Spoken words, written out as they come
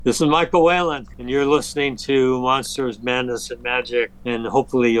This is Michael Whalen, and you're listening to Monsters, Madness, and Magic, and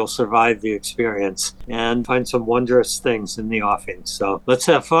hopefully you'll survive the experience and find some wondrous things in the offing. So let's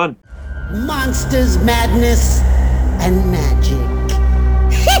have fun. Monsters, Madness, and Magic.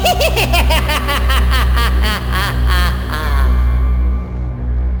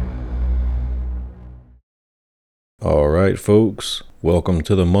 All right, folks. Welcome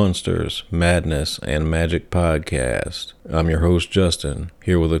to the Monsters, Madness, and Magic podcast. I'm your host, Justin,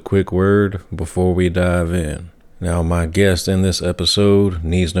 here with a quick word before we dive in. Now, my guest in this episode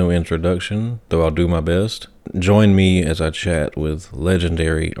needs no introduction, though I'll do my best. Join me as I chat with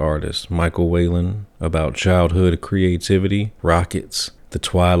legendary artist Michael Whalen about childhood creativity, rockets, the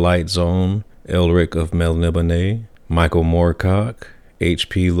Twilight Zone, Elric of Melniboné, Michael Moorcock,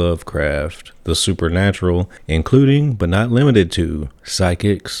 H.P. Lovecraft, the supernatural, including but not limited to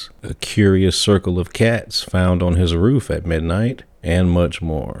psychics, a curious circle of cats found on his roof at midnight, and much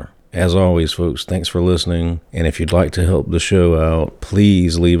more. As always, folks, thanks for listening, and if you'd like to help the show out,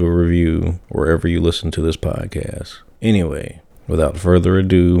 please leave a review wherever you listen to this podcast. Anyway, without further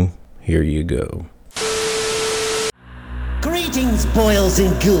ado, here you go. Greetings, boils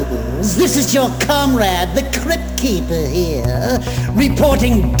and ghouls. This is your comrade, the Crypt Keeper here,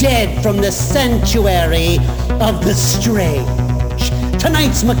 reporting dead from the sanctuary of the strange.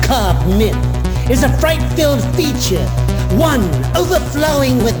 Tonight's macabre myth is a fright-filled feature, one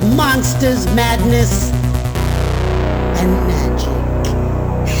overflowing with monsters, madness, and magic.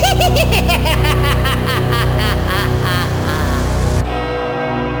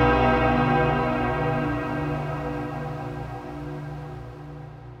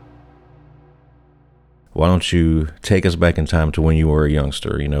 Why don't you take us back in time to when you were a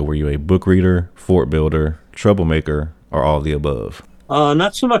youngster? You know, were you a book reader, fort builder, troublemaker, or all the above?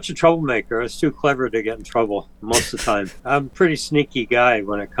 Not so much a troublemaker. I was too clever to get in trouble most of the time. I'm a pretty sneaky guy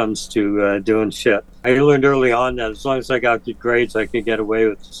when it comes to doing shit. I learned early on that as long as I got good grades, I could get away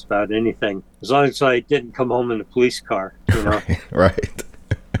with just about anything. As long as I didn't come home in a police car, you know? Right.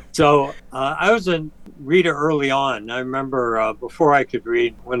 So I was a reader early on. I remember before I could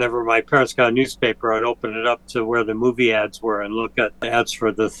read, whenever my parents got a newspaper, I'd open it up to where the movie ads were and look at the ads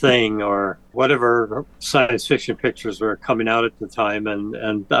for The Thing or whatever science fiction pictures were coming out at the time.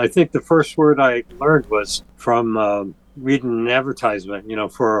 And I think the first word I learned was from reading an advertisement, you know,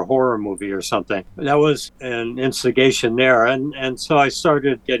 for a horror movie or something. That was an instigation there. And so I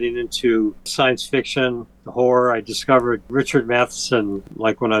started getting into science fiction, horror. I discovered Richard Matheson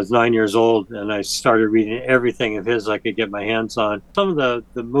like when I was 9 years old, and I started reading everything of his I could get my hands on. Some of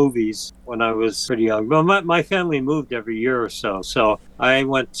the movies when I was pretty young. Well, my family moved every year or so. So I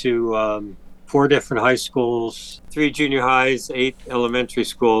went to 4 different high schools, 3 junior highs, 8 elementary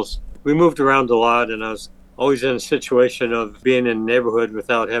schools. We moved around a lot, and I was always in a situation of being in a neighborhood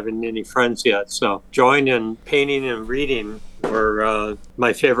without having any friends yet. So drawing and painting and reading were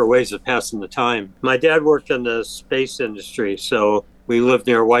my favorite ways of passing the time. My dad worked in the space industry, so we lived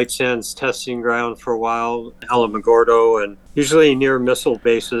near White Sands testing ground for a while, Alamogordo, and usually near missile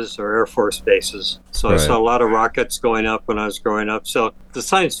bases or Air Force bases. So right. I saw a lot of rockets going up when I was growing up. So the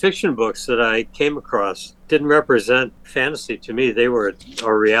science fiction books that I came across didn't represent fantasy to me. They were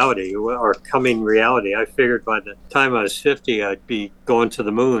our reality, our coming reality. I figured by the time I was 50, I'd be going to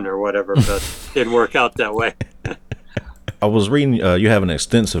the moon or whatever, but it didn't work out that way. I was reading, you have an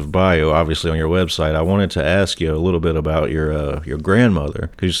extensive bio, obviously, on your website. I wanted to ask you a little bit about your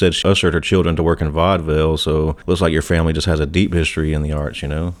grandmother, because you said she ushered her children to work in vaudeville, so it looks like your family just has a deep history in the arts, you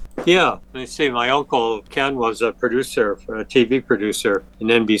know? Yeah. Let me see. My uncle, Ken, was a producer, a TV producer in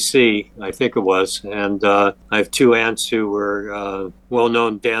NBC, I think it was. And I have 2 aunts who were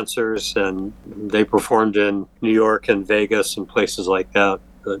well-known dancers, and they performed in New York and Vegas and places like that.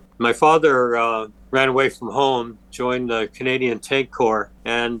 But my father ran away from home, joined the Canadian Tank Corps,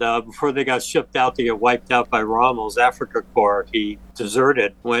 and before they got shipped out to get wiped out by Rommel's Africa Corps, he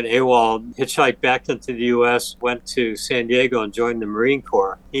deserted, went AWOL, hitchhiked back into the U.S., went to San Diego and joined the Marine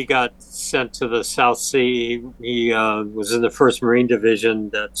Corps. He got sent to the South Sea. He was in the 1st Marine Division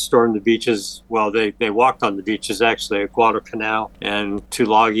that stormed the beaches. Well, they walked on the beaches, actually, at Guadalcanal and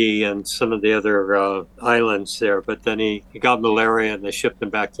Tulagi and some of the other islands there. But then he got malaria and they shipped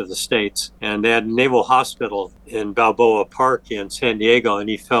him back to the States. And they had a naval hospital in Balboa Park in San Diego, and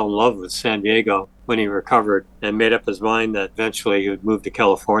he fell in love with San Diego when he recovered and made up his mind that eventually he would move to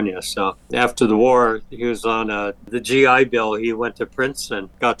California. So after the war, he was on the GI Bill. He went to Princeton,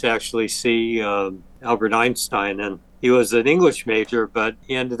 got to actually see Albert Einstein, and he was an English major, but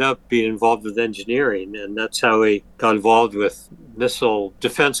he ended up being involved with engineering, and that's how he got involved with missile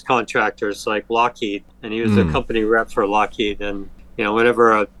defense contractors like Lockheed, and he was a company rep for Lockheed, and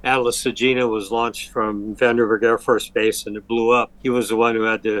Whenever Atlas Agena was launched from Vandenberg Air Force Base and it blew up, he was the one who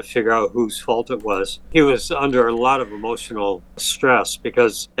had to figure out whose fault it was. He was under a lot of emotional stress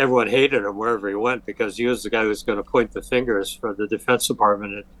because everyone hated him wherever he went, because he was the guy who was going to point the fingers for the Defense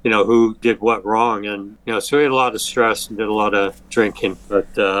Department and, who did what wrong. And, so he had a lot of stress and did a lot of drinking.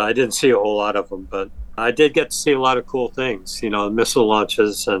 But I didn't see a whole lot of them. But I did get to see a lot of cool things, missile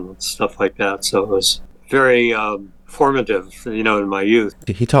launches and stuff like that. So it was very formative, in my youth.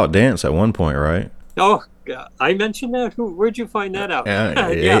 He taught dance at one point, right? Oh, I mentioned that? Where'd you find that out?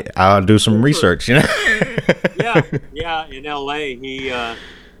 Yeah. I'll do some research, Yeah, in L.A. He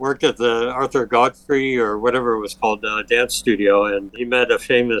worked at the Arthur Godfrey or whatever it was called, dance studio, and he met a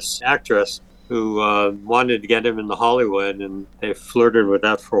famous actress who wanted to get him into Hollywood, and they flirted with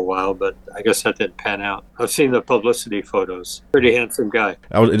that for a while, but I guess that didn't pan out. I've seen the publicity photos. Pretty handsome guy.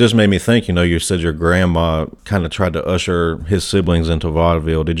 It just made me think, you said your grandma kind of tried to usher his siblings into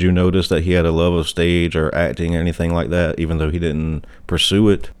vaudeville. Did you notice that he had a love of stage or acting or anything like that, even though he didn't pursue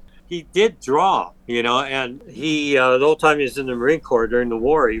it? He did draw, and he, the whole time he was in the Marine Corps during the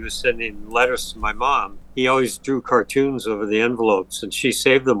war, he was sending letters to my mom. He always drew cartoons over the envelopes, and she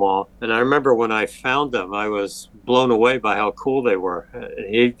saved them all. And I remember when I found them, I was blown away by how cool they were.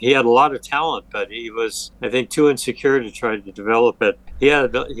 He had a lot of talent, but he was, I think, too insecure to try to develop it. He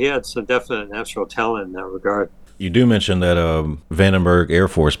had some definite natural talent in that regard. You do mention that Vandenberg Air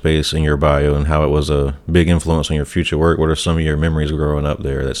Force Base in your bio and how it was a big influence on your future work. What are some of your memories growing up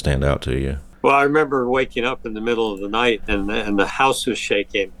there that stand out to you? Well, I remember waking up in the middle of the night and the house was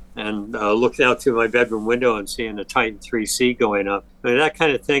shaking, and looking out through my bedroom window and seeing the Titan 3C going up. I mean, that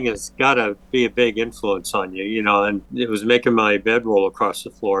kind of thing has got to be a big influence on you, and it was making my bed roll across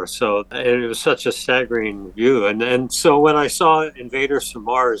the floor. So it was such a staggering view. And so when I saw Invaders from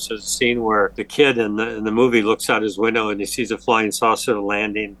Mars, there's a scene where the kid in the movie looks out his window and he sees a flying saucer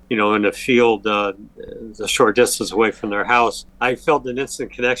landing, in a field a short distance away from their house. I felt an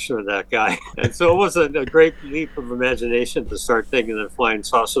instant connection with that guy. And so it was a great leap of imagination to start thinking that flying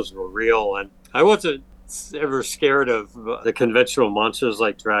saucers were real. And I wasn't ever scared of the conventional monsters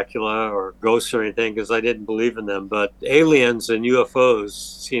like Dracula or ghosts or anything, because I didn't believe in them. But aliens and UFOs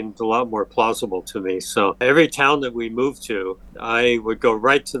seemed a lot more plausible to me. So every town that we moved to, I would go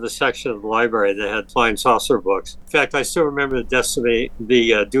right to the section of the library that had flying saucer books. In fact, I still remember the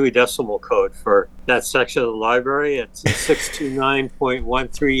Dewey Decimal Code for that section of the library. It's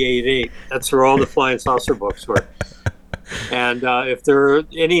 629.1388. That's where all the flying saucer books were. And if there were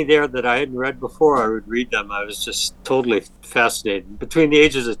any there that I hadn't read before, I would read them. I was just totally fascinated. Between the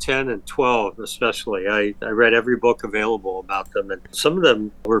ages of 10 and 12, especially, I read every book available about them. And some of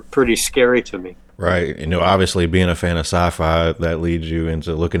them were pretty scary to me. Right. Obviously being a fan of sci-fi, that leads you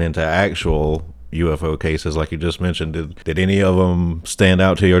into looking into actual UFO cases like you just mentioned. Did any of them stand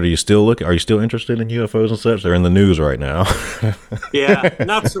out to you, or are you still interested in UFOs and such? They're in the news right now. Yeah,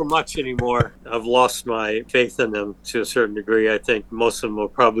 not so much anymore. I've lost my faith in them to a certain degree. I think most of them will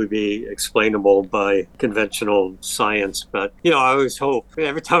probably be explainable by conventional science, but I always hope.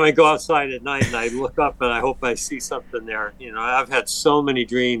 Every time I go outside at night and I look up and I hope I see something there. I've had so many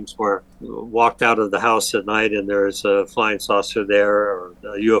dreams where I walked out of the house at night and there's a flying saucer there or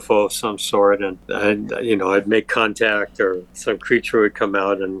a UFO of some sort, and I'd make contact, or some creature would come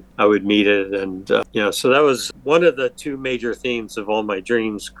out and I would meet it. And, so that was one of the two major themes of all my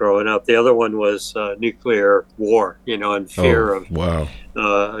dreams growing up. The other one was nuclear war, and fear of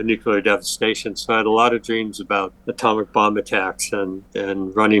nuclear devastation. So I had a lot of dreams about atomic bomb attacks and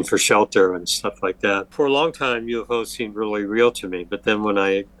running for shelter and stuff like that. For a long time, UFOs seemed really real to me. But then when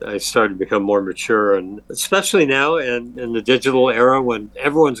I started to become more mature, and especially now in the digital era when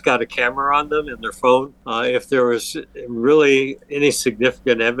everyone's got a camera on them in their phone, if there was really any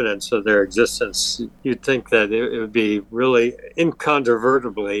significant evidence of their existence, you'd think that it would be really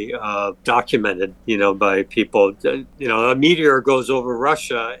incontrovertibly documented, by people. A meteor goes over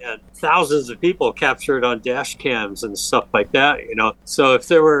Russia and thousands of people capture it on dash cams and stuff like that, So if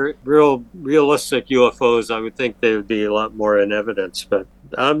there were realistic UFOs, I would think they would be a lot more in evidence. But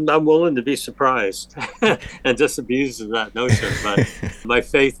I'm willing to be surprised and disabused of that notion, but my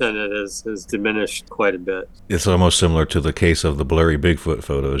faith in it has diminished quite a bit. It's almost similar to the case of the blurry Bigfoot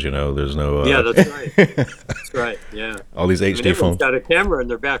photos, there's no... Yeah, that's right. That's right, yeah. All these HD phones. Everyone's got a camera in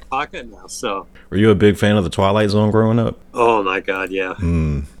their back pocket now, so... Were you a big fan of the Twilight Zone growing up? Oh, my God, yeah.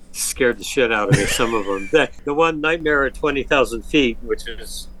 Scared the shit out of me, some of them. The one, Nightmare at 20,000 Feet, which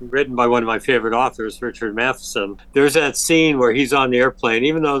is written by one of my favorite authors, Richard Matheson. There's that scene where he's on the airplane,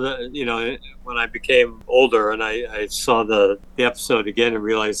 even though, when I became older and I saw the episode again and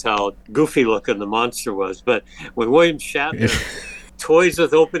realized how goofy looking the monster was. But when William Shatner toys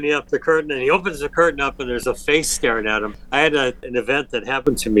with opening up the curtain, and he opens the curtain up and there's a face staring at him. I had an event that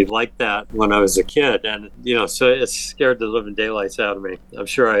happened to me like that when I was a kid, and so it scared the living daylights out of me. I'm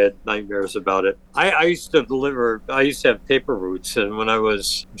sure I had nightmares about it. I used to have paper routes, and when I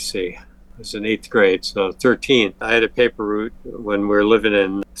was, I was in 8th grade, so 13. I had a paper route when we were living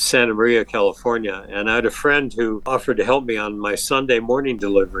in Santa Maria, California, and I had a friend who offered to help me on my Sunday morning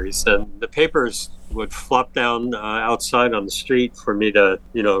deliveries, and the papers would flop down outside on the street for me to,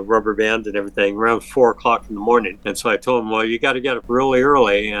 rubber band and everything around 4 o'clock in the morning. And so I told him, well, you got to get up really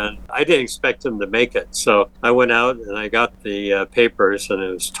early. And I didn't expect him to make it. So I went out and I got the papers, and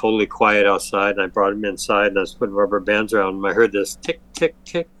it was totally quiet outside. And I brought him inside and I was putting rubber bands around him. I heard this tick, tick,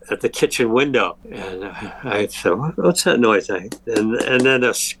 tick at the kitchen window. And I said, what's that noise? And then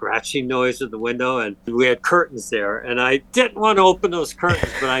a scratching noise at the window. And we had curtains there. And I didn't want to open those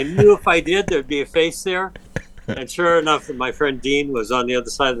curtains, but I knew if I did, there'd be a face there. And sure enough, my friend Dean was on the other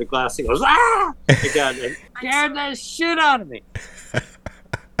side of the glass. He goes, ah! Again, and scared the shit out of me.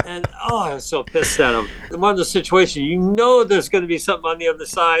 And I was so pissed at him. One of the situations, there's going to be something on the other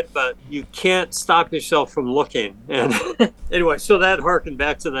side, but you can't stop yourself from looking. And anyway, so that harkened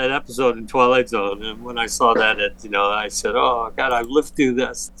back to that episode in Twilight Zone. And when I saw that, I said, oh, God, I've lived through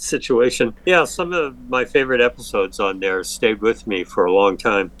this situation. Yeah, some of my favorite episodes on there stayed with me for a long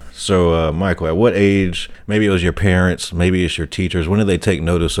time. So, Michael, at what age, maybe it was your parents, maybe it's your teachers, when did they take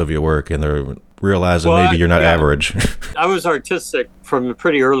notice of your work and they're realizing maybe you're not average? I was artistic from a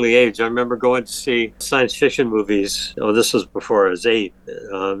pretty early age. I remember going to see science fiction movies. This was before I was 8.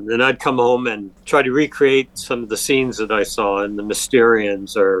 Then I'd come home and try to recreate some of the scenes that I saw in The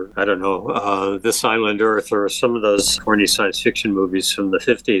Mysterians, or I don't know, This Island Earth, or some of those corny science fiction movies from the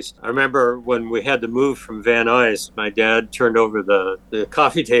 50s. I remember when we had to move from Van Nuys, my dad turned over the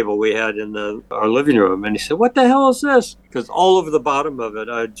coffee table we had in our living room, and he said, what the hell is this? Because all over the bottom of it,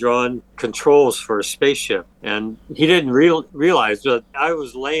 I'd drawn controls for a spaceship. And he didn't realize that I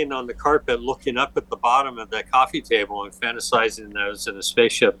was laying on the carpet looking up at the bottom of that coffee table and fantasizing that I was in a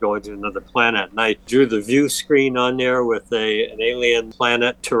spaceship going to another planet. And I drew the view screen on there with an alien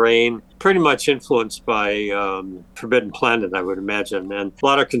planet terrain, pretty much influenced by Forbidden Planet, I would imagine, and a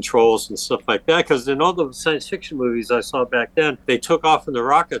lot of controls and stuff like that. Because in all the science fiction movies I saw back then, they took off in the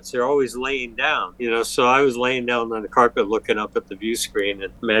rockets. They're always laying down, so I was laying down on the carpet looking up at the view screen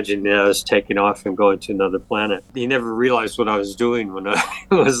and imagining I was taking off and going to another planet. He never realized what I was doing when I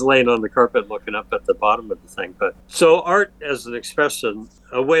was laying on the carpet looking up at the bottom of the thing. But so art as an expression,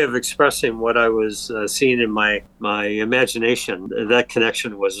 a way of expressing what I was seeing in my imagination, that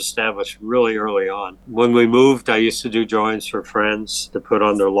connection was established really early on. When we moved, I used to do drawings for friends to put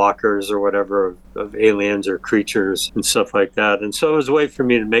on their lockers or whatever of aliens or creatures and stuff like that. And so it was a way for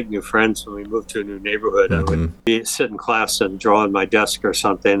me to make new friends when we moved to a new neighborhood. I would sit in class and draw on my desk or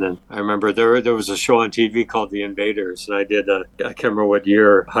something. And I remember there was a show on TV called The Invaders. And I did, I can't remember what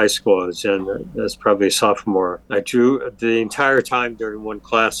year high school I was in. It was probably a sophomore. I drew the entire time during one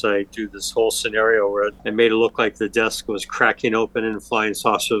class. I drew this whole scenario where I made it look like the desk was cracking open and flying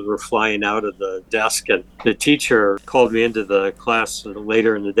saucers were flying out of the desk. And the teacher called me into the class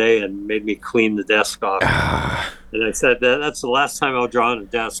later in the day and made me clean the desk off. And I said, that's the last time I'll draw on a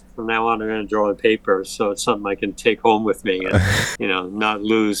desk. From now on, I'm going to draw on paper. So it's something I can take home with me and, not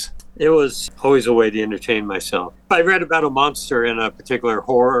lose. It was always a way to entertain myself. If I read about a monster in a particular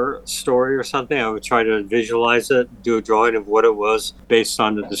horror story or something, I would try to visualize it, do a drawing of what it was based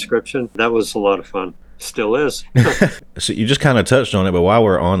on the description. That was a lot of fun. Still is. So you just kind of touched on it, but while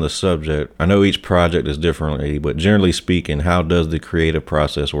we're on the subject, I know each project is differently, but generally speaking, how does the creative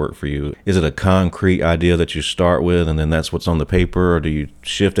process work for you? Is it a concrete idea that you start with and then that's what's on the paper, or do you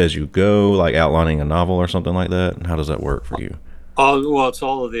shift as you go, like outlining a novel or something like that? And how does that work for you? Well, it's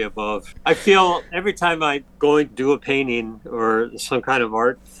all of the above. I feel every time I go and do a painting or some kind of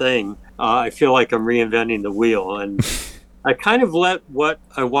art thing, I feel like I'm reinventing the wheel. And I kind of let what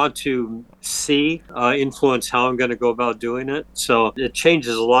I want to see influence how I'm going to go about doing it. So it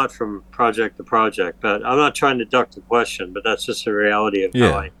changes a lot from project to project. But I'm not trying to duck the question, but that's just the reality of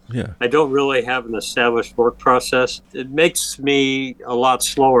how I don't really have an established work process. It makes me a lot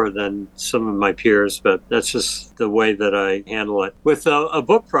slower than some of my peers, but that's just the way that I handle it. With a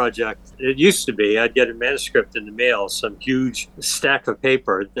book project, it used to be I'd get a manuscript in the mail, some huge stack of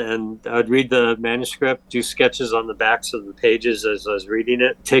paper, and I'd read the manuscript, do sketches on the backs of the pages as I was reading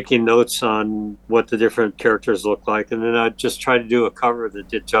it, taking notes on what the different characters look like, and then I'd just try to do a cover that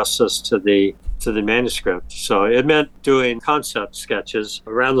did justice to the manuscript. So it meant doing concept sketches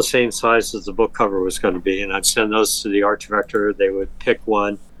around the same size as the book cover was going to be, and I'd send those to the art director. They would pick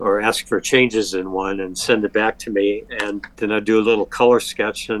one or ask for changes in one and send it back to me. And then I'd do a little color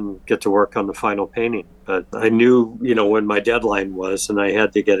sketch and get to work on the final painting. But I knew, when my deadline was, and I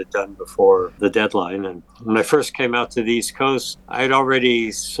had to get it done before the deadline. And when I first came out to the East Coast, I had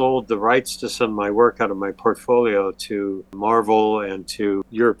already sold the rights to some of my work out of my portfolio to Marvel and to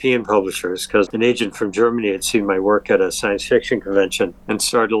European publishers, because an agent from Germany had seen my work at a science fiction convention and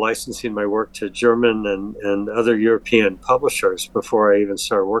started licensing my work to German and other European publishers before I even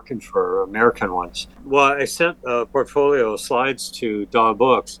started working for American ones. Well, I sent a portfolio of slides to Daw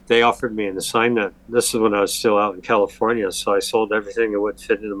Books. They offered me an assignment. This is when I was still out in California, so I sold everything that would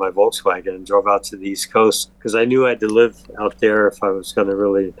fit into my Volkswagen and drove out to the East Coast because I knew I had to live out there if I was going to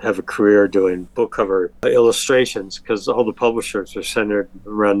really have a career doing book cover illustrations, because all the publishers are centered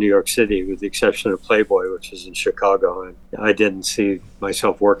around New York City with the exception of Playboy, which is in Chicago, and I didn't see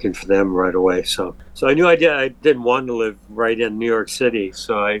myself working for them right away. So I knew I didn't want to live right in New York City,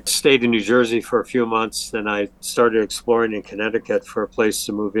 so I stayed in New Jersey for a few months. Then I started exploring in Connecticut for a place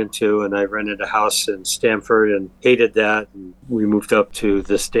to move into, and I rented a house in Stamford and hated that. And we moved up to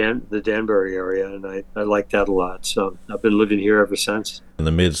the Danbury area, and I liked that a lot. So I've been living here ever since. In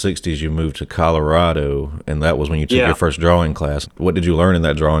the mid-'60s, you moved to Colorado, and that was when you took your first drawing class. What did you learn in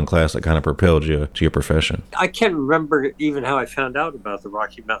that drawing class that kind of propelled you to your profession? I can't remember even how I found out about the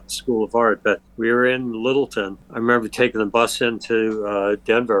Rocky Mountain School of Art, but we were in Littleton. I remember taking the bus into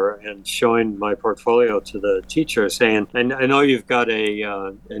Denver and showing my portfolio to the teacher, saying, I know you've got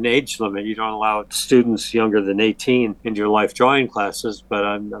an age limit. You don't allow students younger than 18 into your life drawing classes, but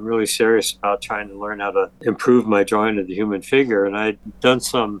I'm really serious about trying to learn how to improve my drawing of the human figure. And I'd done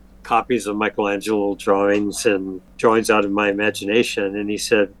some copies of Michelangelo drawings and drawings out of my imagination, and he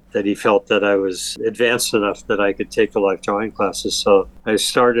said that he felt that I was advanced enough that I could take the life drawing classes. So I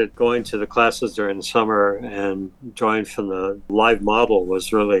started going to the classes during the summer, and drawing from the live model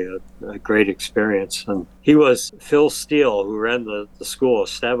was really a great experience. And he was Phil Steele, who ran the school,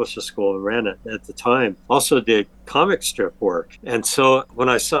 established the school and ran it at the time, also did comic strip work. And so when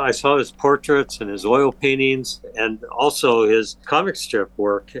I saw his portraits and his oil paintings and also his comic strip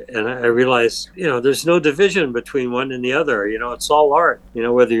work, and I realized, there's no division between one and the other. It's all art,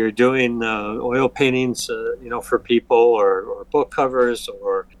 whether you're doing oil paintings, for people or book covers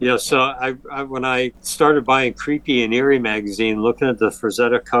or, so I when I started buying Creepy and Eerie magazine, looking at the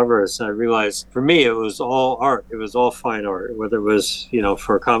Frazetta covers, I realized for me, it was all art. It was all fine art, whether it was,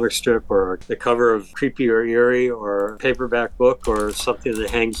 for a comic strip or the cover of Creepy or Eerie or a paperback book or something that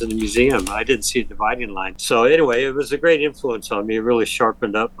hangs in a museum. I didn't see a dividing line. So anyway, it was a great influence on me. It really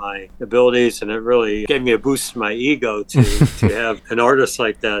sharpened up my abilities, and it really gave me a boost in my ego to have an artist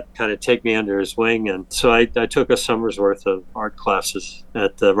like that kind of take me under his wing. And so I took a summer's worth of art classes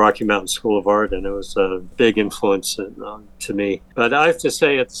at the Rocky Mountain School of Art, and it was a big influence to me. But I have to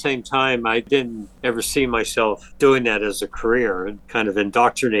say, at the same time, I didn't ever see myself doing that as a career. It kind of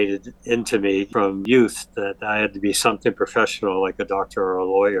indoctrinated into me from youth that I had to be something professional, like a doctor or a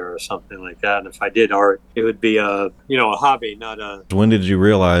lawyer or something like that. And if I did art, it would be a hobby, not a... When did you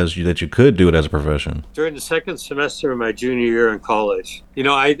realize that you could do it as a profession? During the second semester of my junior year in college.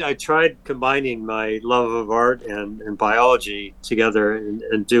 I tried combining my love of art and biology together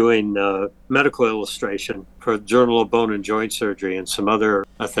and doing medical illustration for the Journal of Bone and Joint Surgery and some other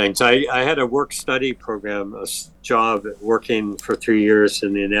things. I had a work-study program, a job working for 3 years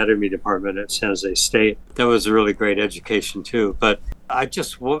in the anatomy department at San Jose State. That was a really great education too, but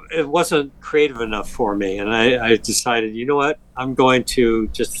it wasn't creative enough for me. And I decided, you know what, I'm going to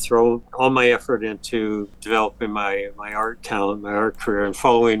just throw all my effort into developing my art talent, my art career, and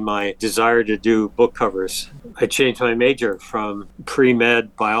following my desire to do book covers. I changed my major from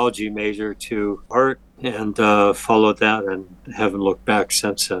pre-med biology major to art, and followed that and haven't looked back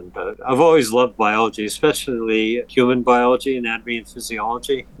since then. But I've always loved biology, especially human biology, anatomy and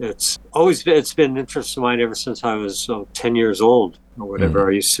physiology. It's been an interest of mine ever since I was 10 years old or whatever.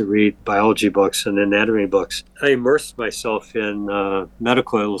 I used to read biology books and anatomy books. I immersed myself in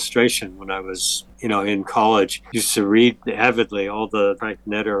medical illustration when I was in college. Used to read avidly all the Frank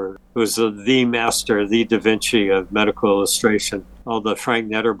Netter, who was the master, the Da Vinci of medical illustration. All the Frank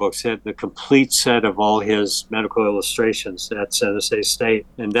Netter books had the complete set of all his medical illustrations at San Jose State.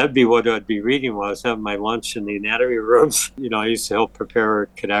 And that'd be what I'd be reading while I was having my lunch in the anatomy rooms. I used to help prepare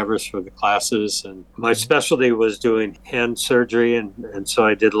cadavers for the classes. And my specialty was doing hand surgery. And so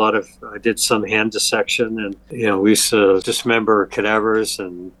I did some hand dissection. And, we used to dismember cadavers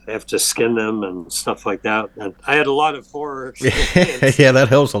and have to skin them and stuff like that. And I had a lot of horror experience. Yeah, that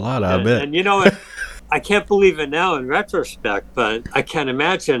helps a lot, I bet. And I can't believe it now in retrospect, but I can't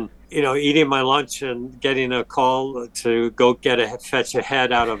imagine eating my lunch and getting a call to go fetch a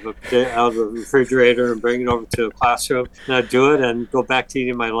head out of the refrigerator and bring it over to the classroom. And I'd do it and go back to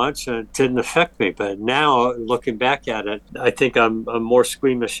eating my lunch, and it didn't affect me. But now, looking back at it, I think I'm more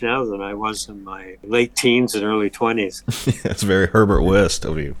squeamish now than I was in my late teens and early 20s. That's very Herbert West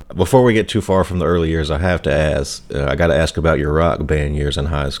of you. Before we get too far from the early years, I have to ask, I got to ask about your rock band years in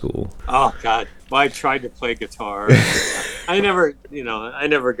high school. Oh, God. Well, I tried to play guitar. I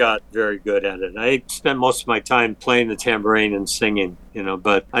never got very good at it. I spent most of my time playing the tambourine and singing,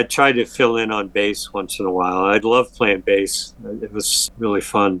 but I tried to fill in on bass once in a while. I loved playing bass. It was really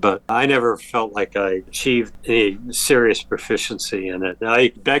fun, but I never felt like I achieved any serious proficiency in it.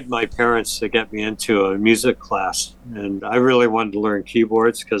 I begged my parents to get me into a music class, and I really wanted to learn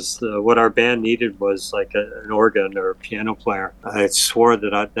keyboards because what our band needed was like an organ or a piano player. I swore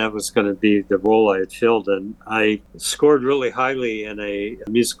that that was going to be the role I had filled, and I scored really highly in a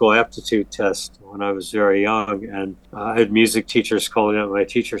musical aptitude test when I was very young, and I had music teachers calling out my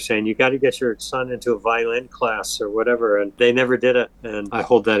teacher saying, "You got to get your son into a violin class or whatever," and they never did it, and I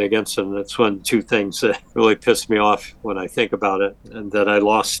hold that against them. That's one of two things that really pissed me off when I think about it, and that I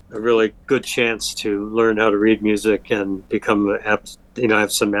lost a really good chance to learn how to read music and become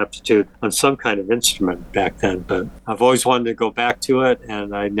have some aptitude on some kind of instrument back then. But I've always wanted to go back to it,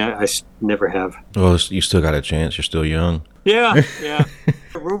 and I never have. Well, you still got a chance. You're still young. Yeah.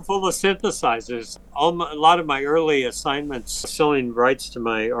 A room full of synthesizers. A lot of my early assignments selling rights to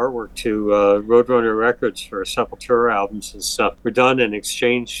my artwork to Roadrunner Records for Sepultura albums and stuff were done in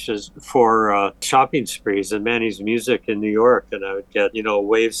exchange for shopping sprees and Manny's Music in New York, and I would get a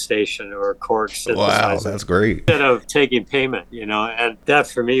Wave Station or a Korg synthesizer. Wow, that's great. Instead of taking payment, and that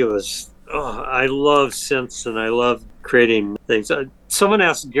for me was, I love synths and I love creating things. Someone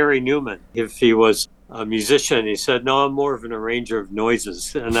asked Gary Newman if he was a musician. He said, "No, I'm more of an arranger of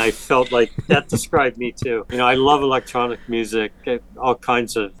noises." And I felt like that described me too. I love electronic music, all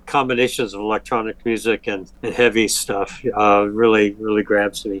kinds of combinations of electronic music and heavy stuff. Really, really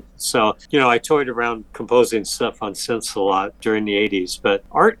grabs me. So, I toyed around composing stuff on synths a lot during the 80s, but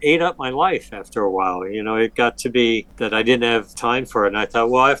art ate up my life after a while. It got to be that I didn't have time for it. And I thought,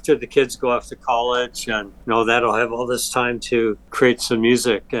 well, after the kids go off to college and, that'll have all this time to create some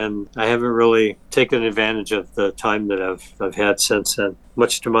music. And I haven't really taken advantage of the time that I've had since then,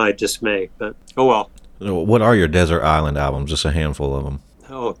 much to my dismay. But oh well. What are your Desert Island albums? Just a handful of them.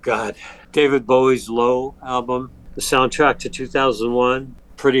 Oh God, David Bowie's Low album, the soundtrack to 2001,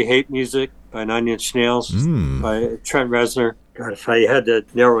 Pretty Hate Music by Nine Inch Nails by Trent Reznor. God, if I had to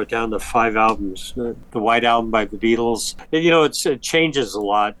narrow it down to 5 albums, the White Album by the Beatles, it changes a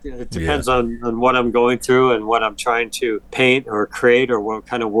lot. It depends on what I'm going through and what I'm trying to paint or create or what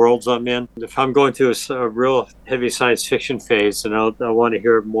kind of worlds I'm in. If I'm going through a real heavy science fiction phase, and I want to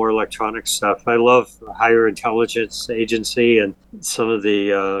hear more electronic stuff, I love Higher Intelligence Agency and some of the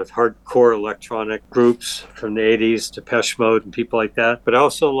hardcore electronic groups from the 80s, Depeche Mode and people like that. But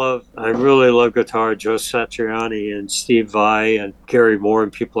I really love guitar, Joe Satriani and Steve Vai and Gary Moore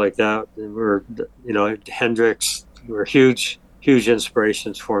and people like that. And Hendrix were huge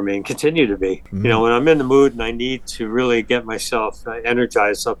inspirations for me and continue to be. When I'm in the mood and I need to really get myself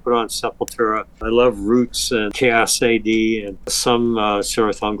energized, I'll put on Sepultura. I love Roots and Chaos AD and some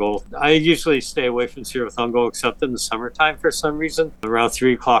Sirathungal. I usually stay away from Sirathungal except in the summertime for some reason. Around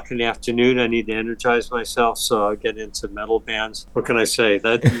 3 o'clock in the afternoon, I need to energize myself, so I'll get into metal bands. What can I say?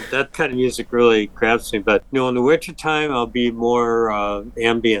 That kind of music really grabs me. But in the wintertime, I'll be more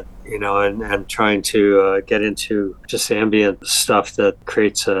ambient. And trying to get into just ambient stuff that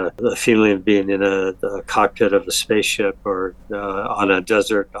creates a feeling of being in a cockpit of a spaceship or on a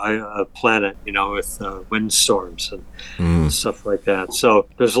desert planet, with windstorms and stuff like that. So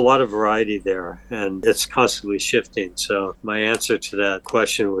there's a lot of variety there, and it's constantly shifting. So my answer to that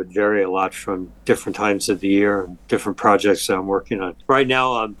question would vary a lot from different times of the year and different projects that I'm working on. Right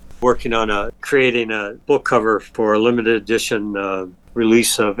now, I'm working on creating a book cover for a limited edition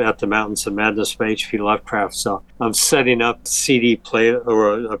release of At the Mountains of Madness by H.P. Lovecraft. So I'm setting up CD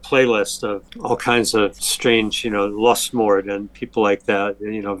or a playlist of all kinds of strange, Lustmord and people like that,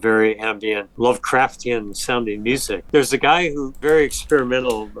 very ambient, Lovecraftian sounding music. There's a guy very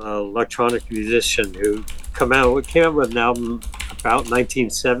experimental electronic musician who came out with an album about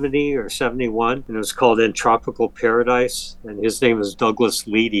 1970 or 71, and it was called In Tropical Paradise, and his name is Douglas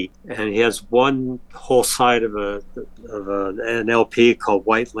Leedy, and he has one whole side of an LP called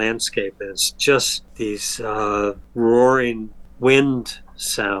White Landscape, and it's just these roaring wind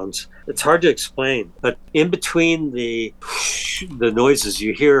sounds. it's hard to explain. But in between the noises,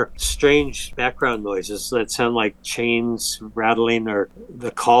 you hear strange background noises that sound like chains rattling or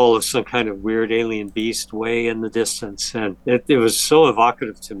the call of some kind of weird alien beast way in the distance. And it was so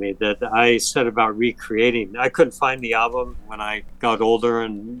evocative to me that I set about recreating. I couldn't find the album when I got older,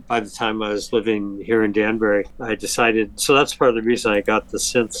 and by the time I was living here in Danbury, I decided, so that's part of the reason I got the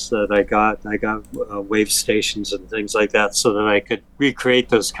synths that I got. I got wave stations and things like that so that I could recreate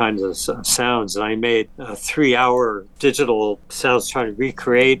those kinds of sounds. And I made a 3-hour digital sounds trying to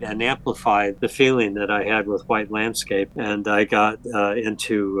recreate and amplify the feeling that I had with White Landscape. And I got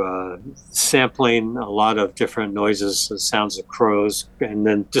into sampling a lot of different noises, the sounds of crows, and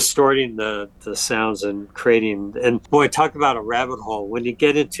then distorting the sounds and creating. And boy, talk about a rabbit hole. When you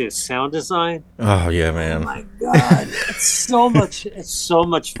get into sound design, Oh yeah, man. oh my God, it's so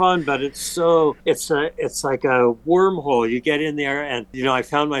much fun, but it's like a wormhole. You get in there, and I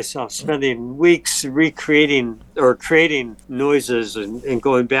found myself spending weeks recreating or creating noises and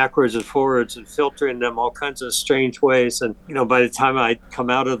going backwards and forwards and filtering them all kinds of strange ways. And by the time I come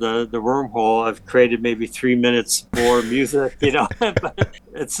out of the wormhole, I've created maybe 3 minutes more music. But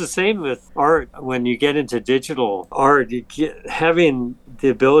it's the same with art. When you get into digital art, having the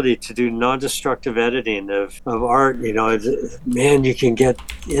ability to do non-destructive editing of art, man, you can get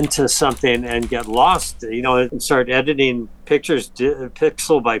into something and get lost, and start editing pictures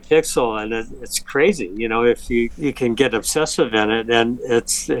pixel by pixel, and it's crazy. If you can get obsessive in it, and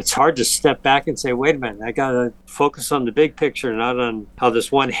it's hard to step back and say, wait a minute, I gotta focus on the big picture, not on how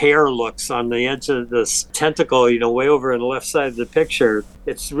this one hair looks on the edge of this tentacle, way over on the left side of the picture.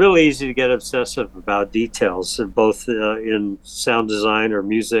 It's really easy to get obsessive about details, both in sound design or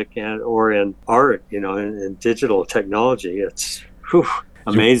music or in art, in digital technology. It's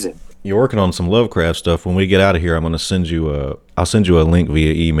amazing. You're working on some Lovecraft stuff. When we get out of here, I'll send you a link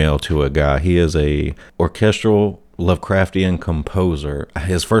via email to a guy. He is a orchestral Lovecraftian composer.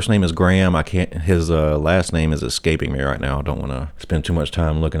 His first name is Graham. His last name is escaping me right now. I don't want to spend too much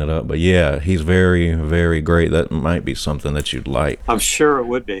time looking it up, but yeah, he's very, very great. That might be something that you'd like. I'm sure it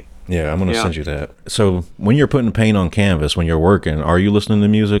would be. Yeah, I'm going to send you that. So when you're putting paint on canvas, when you're working, are you listening to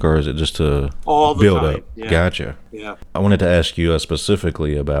music, or is it just to all the build time? up? Yeah. Gotcha. Yeah. I wanted to ask you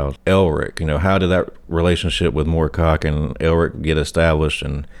specifically about Elric. How did that relationship with Moorcock and Elric get established,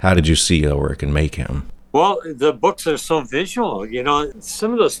 and how did you see Elric and make him? Well, the books are so visual.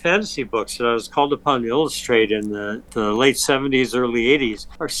 Some of those fantasy books that I was called upon to illustrate in the late 70s, early 80s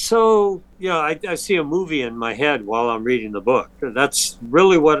are so, I see a movie in my head while I'm reading the book. That's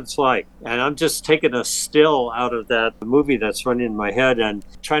really what it's like. And I'm just taking a still out of that movie that's running in my head and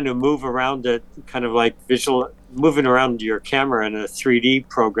trying to move around it, kind of like moving around your camera in a 3D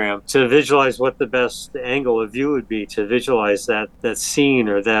program to visualize what the best angle of view would be, to visualize that scene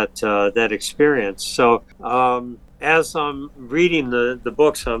or that experience. So as I'm reading the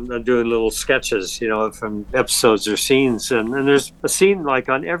books, I'm doing little sketches, from episodes or scenes, and there's a scene like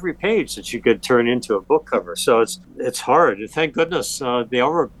on every page that you could turn into a book cover. So it's hard. Thank goodness the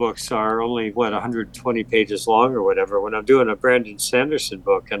Elric books are only 120 pages long or whatever. When I'm doing a Brandon Sanderson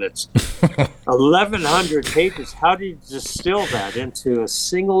book and it's 1,100 pages, how do you distill that into a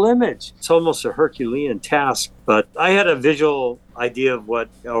single image? It's almost a Herculean task. But I had a visual idea of what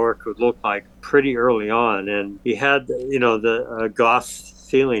Elric would look like pretty early on, and he had, the goth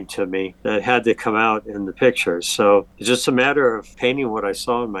feeling to me that had to come out in the pictures. So it's just a matter of painting what I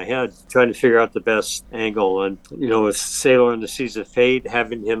saw in my head, trying to figure out the best angle. And, with Sailor and the Seas of Fate,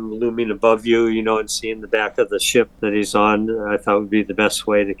 having him looming above you, and seeing the back of the ship that he's on, I thought would be the best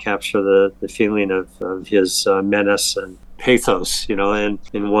way to capture the feeling of his menace and pathos,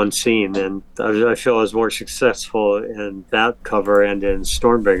 in one scene. And I feel I was more successful in that cover and in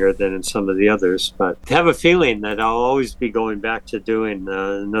Stormbringer than in some of the others. But to have a feeling that I'll always be going back to doing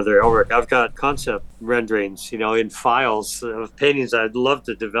another Elric. I've got concept renderings, in files of paintings I'd love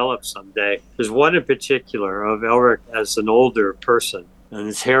to develop someday. There's one in particular of Elric as an older person. And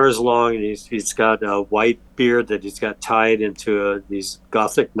his hair is long, and he's got a white beard that he's got tied into these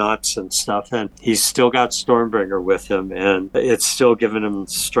gothic knots and stuff. And he's still got Stormbringer with him, and it's still giving him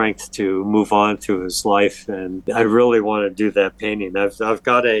strength to move on through his life. And I really want to do that painting. I've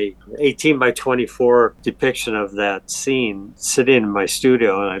got a 18 by 24 depiction of that scene sitting in my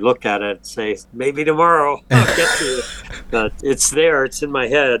studio, and I look at it and say, maybe tomorrow I'll get to it. But it's there, it's in my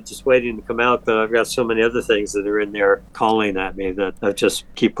head, just waiting to come out. But I've got so many other things that are in there calling at me that I just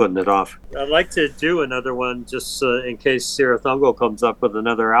keep putting it off. I'd like to do another one one just in case Sierra Thungo comes up with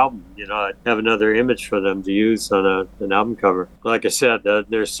another album. I have another image for them to use on an album cover. Like I said,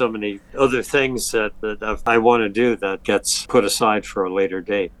 there's so many other things that I want to do that gets put aside for a later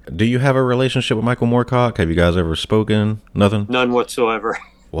date. Do you have a relationship with Michael Moorcock? Have you guys ever spoken? Nothing? None whatsoever.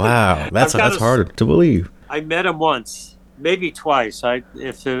 Wow, that's hard to believe. I met him once, maybe twice.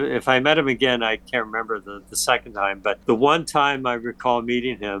 If I met him again, I can't remember the second time. But the one time I recall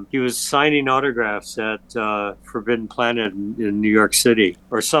meeting him, he was signing autographs at Forbidden Planet in New York City,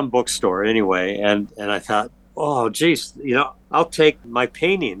 or some bookstore anyway. And I thought, oh, geez, I'll take my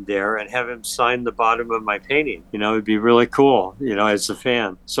painting there and have him sign the bottom of my painting. It'd be really cool, as a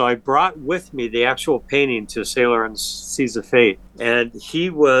fan. So I brought with me the actual painting to Sailor and Seas of Fate. And he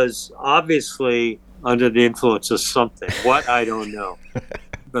was obviously under the influence of something. What, I don't know.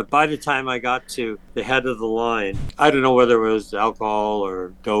 But by the time I got to the head of the line, I don't know whether it was alcohol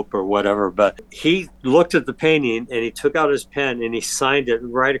or dope or whatever, but he looked at the painting and he took out his pen and he signed it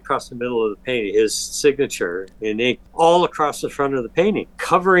right across the middle of the painting, his signature in ink, all across the front of the painting,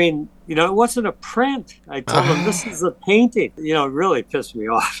 covering, it wasn't a print. I told him, this is a painting. It really pissed me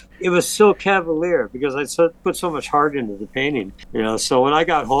off. It was so cavalier because I put so much heart into the painting. So when I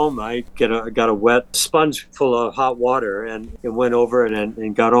got home, I got a wet sponge full of hot water and went over it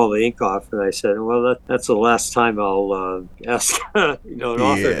and got all the ink off. And I said, well, that's the last time I'll ask an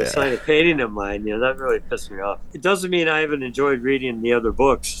author to sign a painting of mine. That really pissed me off. It doesn't mean I haven't enjoyed reading the other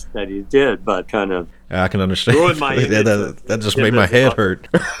books that he did, but kind of I can understand. Ruined my image. That just made my head hurt.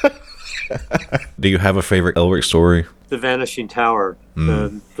 Do you have a favorite Elric story? The Vanishing Tower.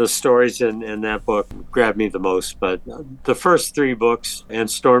 The stories in that book grabbed me the most, but the first three books and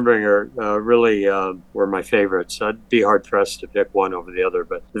Stormbringer really were my favorites. I'd be hard pressed to pick one over the other,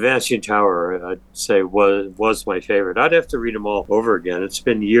 but The Vanishing Tower, I'd say was my favorite. I'd have to read them all over again. It's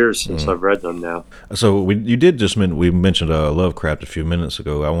been years since I've read them now. So you did just we mentioned Lovecraft a few minutes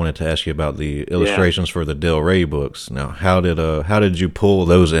ago. I wanted to ask you about the illustrations for the Del Rey books. Now, how did you pull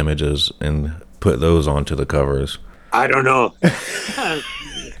those images and put those onto the covers? I don't know.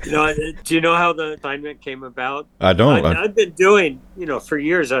 Do you know how the assignment came about? I don't. I've been doing, for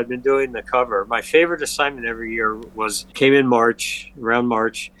years I've been doing the cover. My favorite assignment every year came in around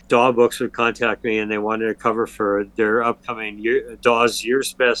March. DAW Books would contact me and they wanted a cover for their upcoming DAW's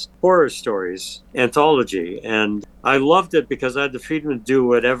Year's Best Horror Stories anthology. And I loved it because I had the freedom to do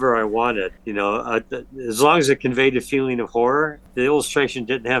whatever I wanted. As long as it conveyed a feeling of horror, the illustration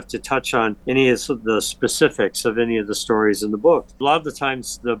didn't have to touch on any of the specifics of any of the stories in the book. A lot of the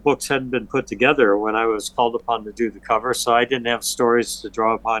times the books hadn't been put together when I was called upon to do the cover, so I didn't have stories to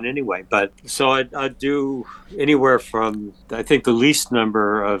draw upon anyway. But so I'd do anywhere from, I think the least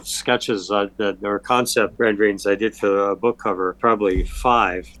number of sketches that or concept renderings I did for a book cover, probably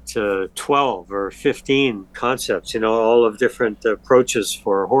 5 to 12 or 15 concepts, all of different approaches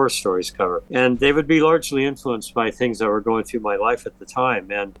for a horror stories cover. And they would be largely influenced by things that were going through my life at the time.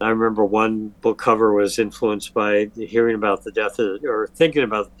 And I remember one book cover was influenced by hearing about thinking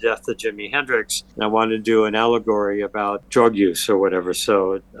about the death of Jimi Hendrix. And I wanted to do an allegory about drug use or whatever.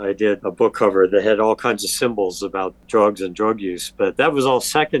 So I did a book cover that had all kinds of symbols about drugs and drug use. But that was all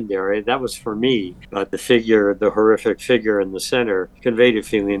secondary. That was for me. But the horrific figure in the center, conveyed a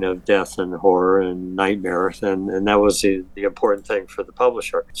feeling of death and horror and nightmare. And that was the important thing for the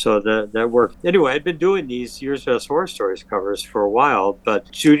publisher. So that worked. Anyway, I'd been doing these Year's Best Horror Stories covers for a while,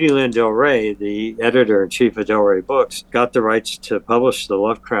 but Judy Lynn Del Rey, the editor-in-chief of Del Rey Books, got the rights to publish the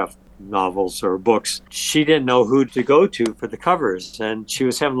Lovecraft novels or books. She didn't know who to go to for the covers, and she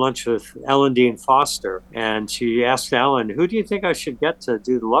was having lunch with Ellen Dean Foster, and she asked Ellen, who do you think I should get to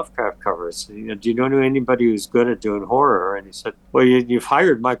do the Lovecraft covers? Do you know anybody who's good at doing horror? And he said, well, you've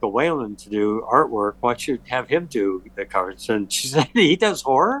hired Michael Whalen to do artwork. Why don't you have him do the covers? And she said, he does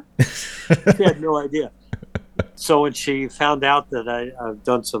horror? She had no idea. So when she found out that I've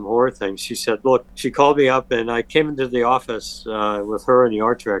done some horror things, she said, look, she called me up and I came into the office with her and the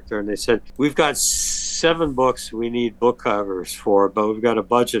art director, and they said, we've got 7 books we need book covers for, but we've got a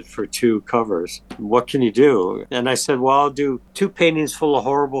budget for 2 covers. What can you do? And I said, well, I'll do 2 paintings full of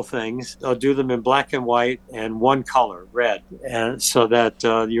horrible things. I'll do them in black and white and 1 color, red, and so that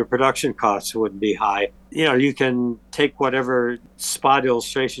your production costs wouldn't be high. You can take whatever spot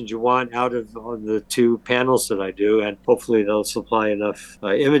illustrations you want out of the 2 panels that I do, and hopefully they'll supply enough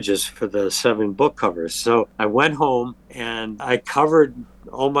images for the 7 book covers. So I went home and I covered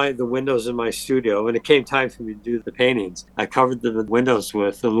all the windows in my studio. When it came time for me to do the paintings, I covered the windows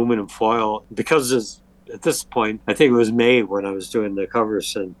with aluminum foil because at this point, I think it was May when I was doing the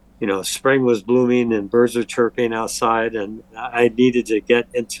covers, and spring was blooming and birds were chirping outside, and I needed to get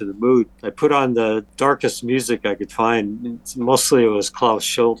into the mood. I put on the darkest music I could find. Mostly it was Klaus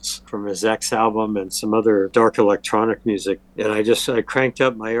Schulze from his X album and some other dark electronic music. And I cranked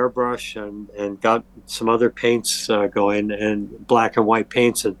up my airbrush and got some other paints going, and black and white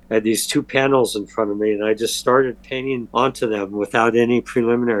paints, and I had these two panels in front of me, and I just started painting onto them without any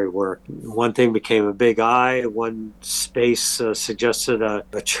preliminary work. One thing became a big eye. One space suggested a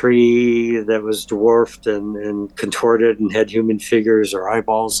tree that was dwarfed and contorted and had human figures or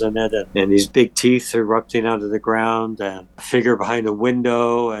eyeballs in it, and these big teeth erupting out of the ground, and a figure behind a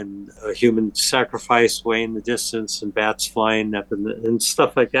window, and a human sacrifice way in the distance, and bats flying up and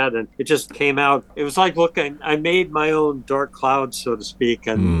stuff like that. And it just came out. It was like I made my own dark clouds, so to speak,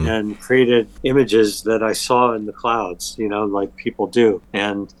 and created images that I saw in the clouds, like people do.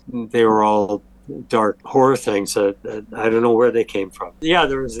 And they were all dark horror things that I don't know where they came from. Yeah,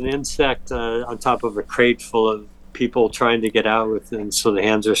 there was an insect on top of a crate full of people trying to get out with, and so the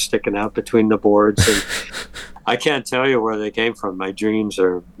hands are sticking out between the boards, and I can't tell you where they came from, my dreams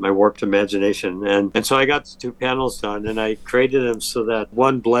or my warped imagination. And so I got the two panels done, and I created them so that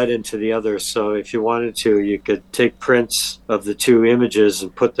one bled into the other. So if you wanted to, you could take prints of the two images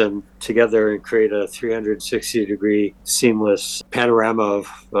and put them together and create a 360-degree seamless panorama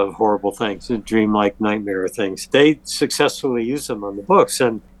of horrible things and dreamlike nightmare things. They successfully used them on the books,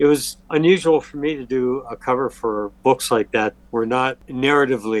 and it was unusual for me to do a cover for books like that. Were not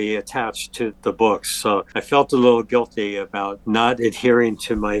narratively attached to the books, so I felt a little guilty about not adhering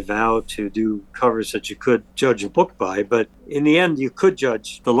to my vow to do covers that you could judge a book by. But in the end, you could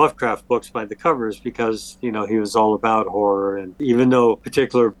judge the Lovecraft books by the covers because, he was all about horror. And even though a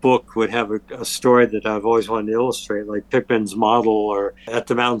particular book would have a story that I've always wanted to illustrate, like Pippin's Model or At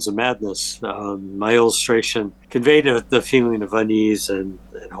the Mountains of Madness, my illustration conveyed the feeling of unease and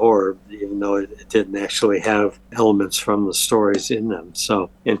horror, even though it didn't actually have elements from the stories in them. So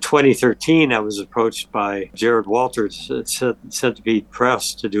in 2013, I was approached by Jared Walters, said to be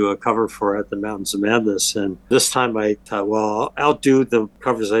pressed to do a cover for At the Mountains of Madness. And this time I thought, well, I'll outdo the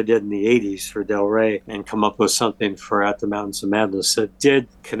covers I did in the 80s for Del Rey and come up with something for At the Mountains of Madness that did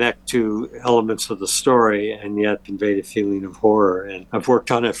connect to elements of the story and yet conveyed a feeling of horror. And I've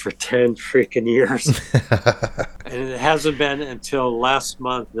worked on it for 10 freaking years. And it hasn't been until last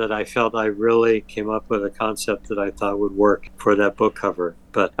month that I felt I really came up with a concept that I thought would work for that book cover.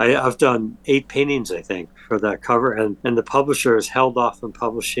 But I've done 8 paintings, I think, for that cover. And the publisher has held off on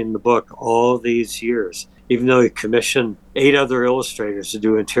publishing the book all these years, even though he commissioned 8 other illustrators to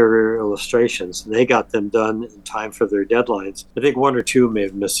do interior illustrations. They got them done in time for their deadlines. I think 1 or 2 may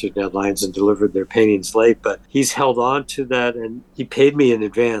have missed their deadlines and delivered their paintings late, but he's held on to that, and he paid me in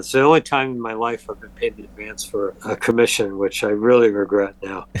advance. The only time in my life I've been paid in advance for a commission, which I really regret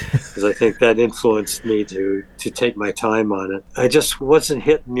now, because I think that influenced me to take my time on it. I just wasn't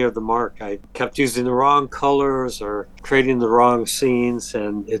hitting near the mark. I kept using the wrong colors or creating the wrong scenes,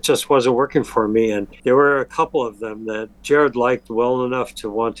 and it just wasn't working for me. And there were a couple of them that Jared liked well enough to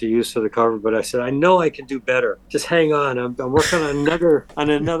want to use for the cover, but I said, I know I can do better. Just hang on. I'm working on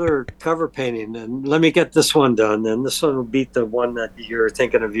another cover painting, and let me get this one done. And this one will beat the one that you're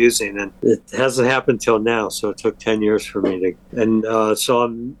thinking of using. And it hasn't happened till now, so it took 10 years for me to. And so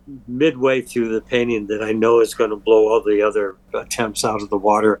I'm midway through the painting that I know is going to blow all the other attempts out of the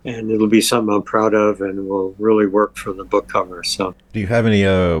water, and it'll be something I'm proud of and will really work for the book cover. So, do you have any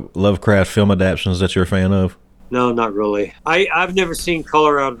Lovecraft film adaptations that you're a fan of? No, not really. I've never seen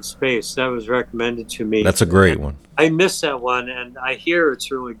Color Out of Space. That was recommended to me. That's a great one. I missed that one, and I hear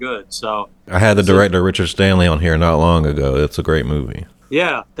it's really good. So I had the director Richard Stanley on here not long ago. It's a great movie.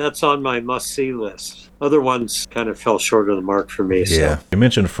 Yeah, that's on my must-see list. Other ones kind of fell short of the mark for me. Yeah. So. You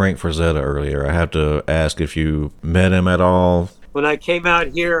mentioned Frank Frazetta earlier. I have to ask if you met him at all. When I came out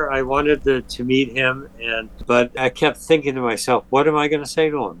here, I wanted to meet him, but I kept thinking to myself, what am I going to say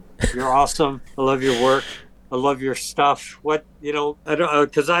to him? You're awesome. I love your work. I love your stuff. What, I don't know,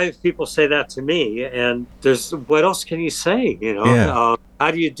 because I have people say that to me, and what else can you say, Yeah. How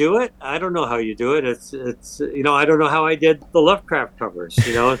do you do it? I don't know how you do it. It's I don't know how I did the Lovecraft covers,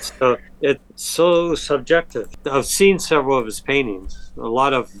 it's so subjective. I've seen several of his paintings. A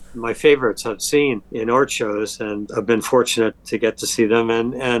lot of my favorites I've seen in art shows, and I've been fortunate to get to see them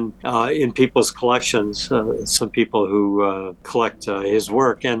and in people's collections, some people who collect his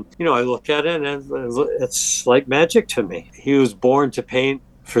work. And, I look at it and it's like magic to me. He was born to paint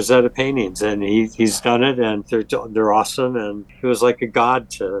Frazetta paintings, and he's done it, and they're awesome. And he was like a god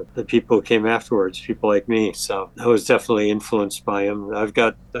to the people who came afterwards, people like me. So I was definitely influenced by him. I've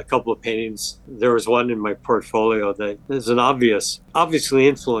got a couple of paintings. There was one in my portfolio that is obviously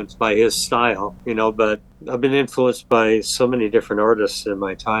influenced by his style, but I've been influenced by so many different artists in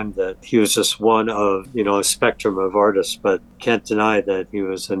my time that he was just one of, a spectrum of artists, but can't deny that he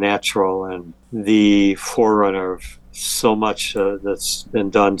was a natural and the forerunner of so much that's been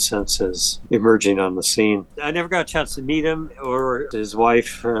done since his emerging on the scene. I never got a chance to meet him or his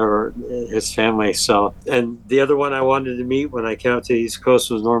wife or his family. So, and the other one I wanted to meet when I came out to the East Coast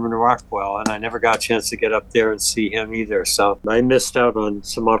was Norman Rockwell, and I never got a chance to get up there and see him either. So I missed out on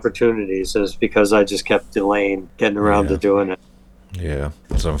some opportunities is because I just kept delaying getting around to doing it. Yeah,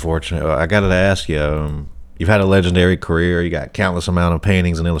 it's unfortunate. I got to ask you, you've had a legendary career. You got countless amount of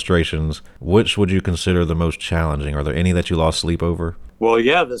paintings and illustrations. Which would you consider the most challenging? Are there any that you lost sleep over? Well,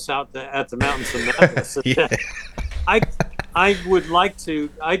 yeah, this out at the Mountains of Madness. Yeah. I would like to.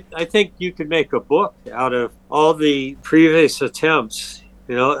 I think you could make a book out of all the previous attempts.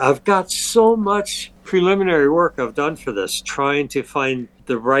 I've got so much preliminary work I've done for this, trying to find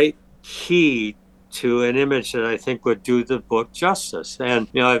the right key to an image that I think would do the book justice. And,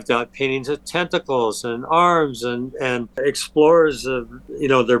 I've got paintings of tentacles and arms and explorers of,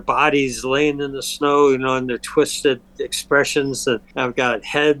 their bodies laying in the snow, and their twisted expressions. And I've got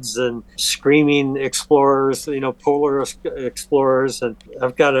heads and screaming explorers, polar explorers. And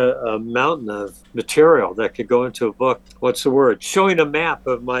I've got a mountain of material that could go into a book. What's the word? Showing a map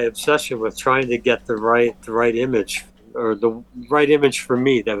of my obsession with trying to get the right image, or the right image for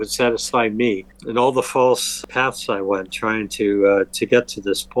me that would satisfy me, and all the false paths I went trying to get to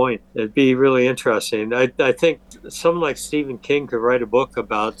this point. It'd be really interesting. I think someone like Stephen King could write a book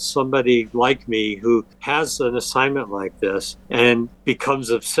about somebody like me who has an assignment like this and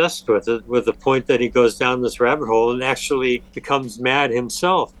becomes obsessed with it, with the point that he goes down this rabbit hole and actually becomes mad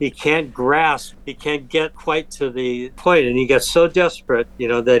himself. He can't get quite to the point, and he gets so desperate,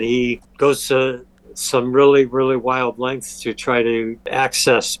 that he goes to some really, really wild lengths to try to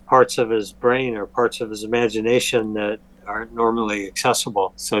access parts of his brain or parts of his imagination that aren't normally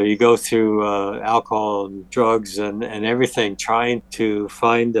accessible. So you go through alcohol and drugs and everything, trying to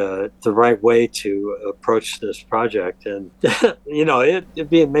find the right way to approach this project. And,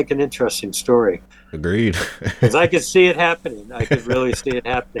 it'd make an interesting story. Agreed. Because I could see it happening. I could really see it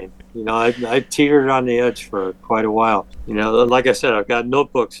happening. I teetered on the edge for quite a while. Like I said, I've got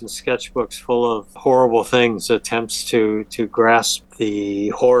notebooks and sketchbooks full of horrible things, attempts to grasp the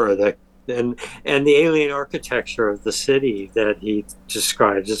horror that and the alien architecture of the city that he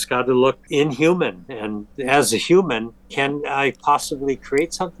describes. It's got to look inhuman. And as a human, can I possibly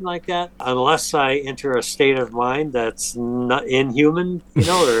create something like that? Unless I enter a state of mind that's not inhuman,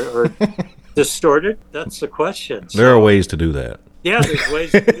 or distorted? That's the question. There are ways to do that. Yeah, there's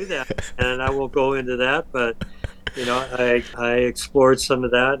ways to do that, and I won't go into that, but I explored some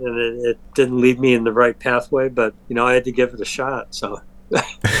of that, and it didn't lead me in the right pathway, but I had to give it a shot. So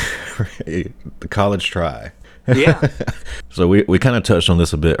the college try. Yeah. So we kind of touched on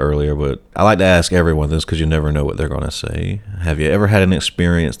this a bit earlier, but I like to ask everyone this because you never know what they're going to say. Have you ever had an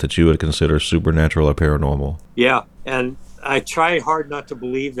experience that you would consider supernatural or paranormal? Yeah, and I try hard not to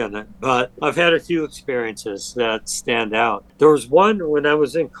believe in it, but I've had a few experiences that stand out. There was one when I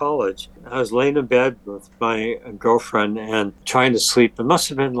was in college. I was laying in bed with my girlfriend and trying to sleep. It must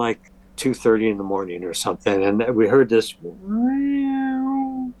have been like 2:30 in the morning or something, and we heard this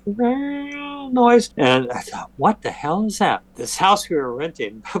noise, and I thought, what the hell is that? This house we were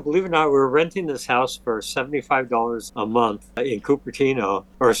renting, believe it or not, we were renting this house for $75 a month in Cupertino,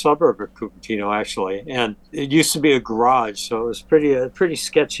 or a suburb of Cupertino actually, and it used to be a garage, so it was a pretty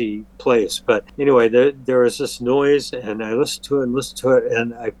sketchy place. But anyway, there was this noise, and I listened to it,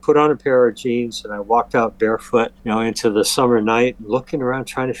 and I put on a pair of jeans and I walked out barefoot, into the summer night, looking around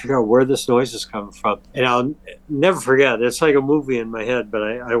trying to figure out where this noise is coming from. And I'll never forget, it's like a movie in my head, but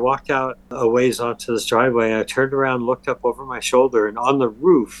I walked out a ways onto this driveway, and I turned around, looked up over my shoulder, and on the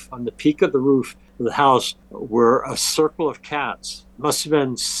roof, on the peak of the roof of the house, were a circle of cats. Must have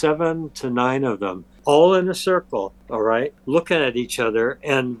been 7 to 9 of them, all in a circle, all right, looking at each other,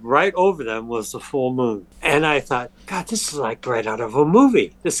 and right over them was the full moon. And I thought, God, this is like right out of a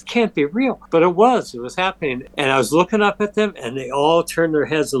movie. This can't be real. But it was happening. And I was looking up at them, and they all turned their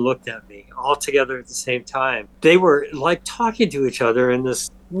heads and looked at me all together at the same time. They were like talking to each other in this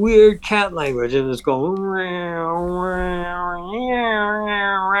weird cat language, and it was going,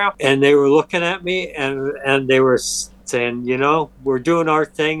 and they were looking at me, and they were saying, we're doing our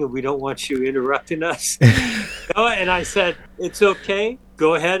thing and we don't want you interrupting us. And I said, it's okay.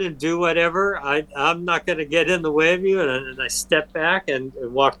 go ahead and do whatever. I'm not going to get in the way of you. And I stepped back and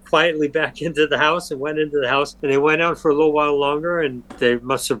walked quietly back into the house and went into the house. And they went out for a little while longer, and they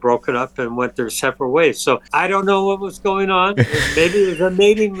must have broken up and went their separate ways. So I don't know what was going on. Maybe it was a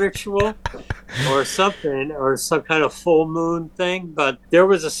mating ritual or something, or some kind of full moon thing. But there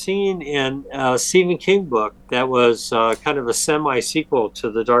was a scene in a Stephen King book that was kind of a semi-sequel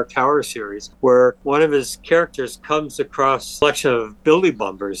to the Dark Tower series, where one of his characters comes across a selection of billy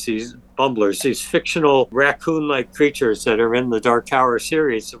bumblers, these fictional raccoon-like creatures that are in the Dark Tower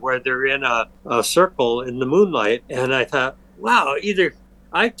series, where they're in a circle in the moonlight. And I thought, wow, either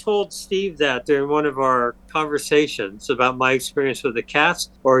I told Steve that during one of our conversations about my experience with the cats,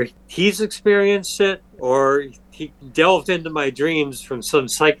 or he's experienced it, or he delved into my dreams from some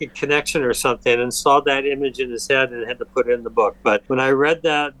psychic connection or something and saw that image in his head and had to put it in the book. But when I read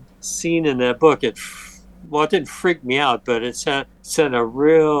that scene in that book, it didn't freak me out, but it sent a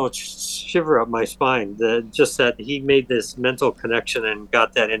real shiver up my spine. Just that he made this mental connection and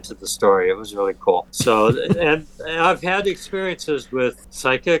got that into the story. It was really cool. So, and I've had experiences with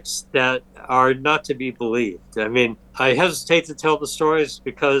psychics that are not to be believed. I mean, I hesitate to tell the stories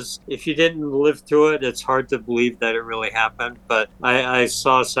because if you didn't live through it, it's hard to believe that it really happened. But I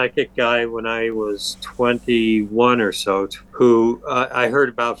saw a psychic guy when I was 21 or so, who I heard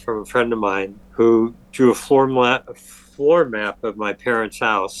about from a friend of mine, who drew a floor map of my parents'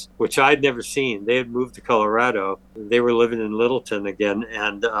 house, which I'd never seen. They had moved to Colorado. They were living in Littleton again,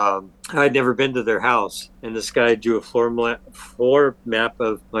 and I'd never been to their house. And this guy drew a floor map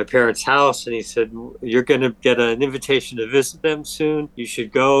of my parents' house, and he said, "You're going to get an invitation to visit them soon. You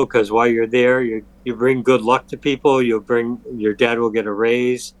should go, because while you're there, you bring good luck to people. Your dad will get a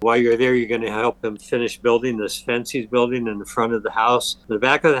raise. While you're there, you're going to help him finish building this fence he's building in the front of the house. The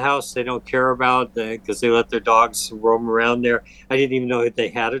back of the house, they don't care about because they let their dogs roam around there." I didn't even know they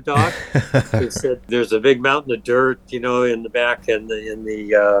had a dog. He said, "There's a big mountain of dirt, in the back and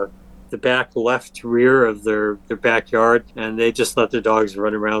the back left rear of their backyard, and they just let their dogs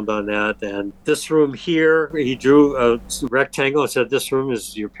run around on that. And this room here," he drew a rectangle and said, "This room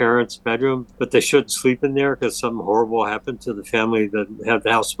is your parents' bedroom, but they shouldn't sleep in there because something horrible happened to the family that had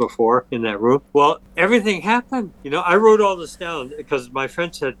the house before in that room." Well, everything happened. I wrote all this down because my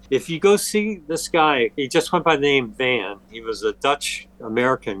friend said, "If you go see this guy," he just went by the name Van. He was a Dutch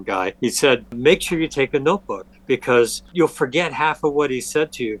American guy. He said, "Make sure you take a notebook, because you'll forget half of what he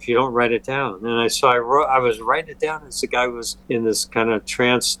said to you if you don't write it down." And I was writing it down as the guy was in this kind of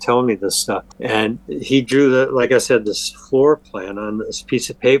trance telling me this stuff. And he drew like I said, this floor plan on this piece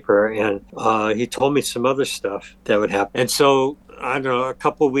of paper, and he told me some other stuff that would happen. And so, I don't know, a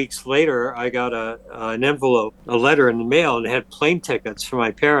couple of weeks later, I got an envelope, a letter in the mail, and it had plane tickets for my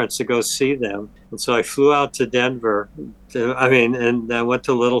parents to go see them. And so I flew out to Denver, and I went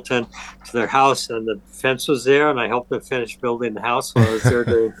to Littleton to their house, and the fence was there, and I helped them finish building the house while I was there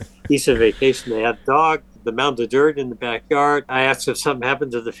during Easter vacation. They had a dog, the mound of dirt in the backyard. I asked if something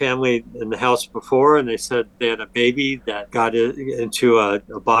happened to the family in the house before, and they said they had a baby that got into a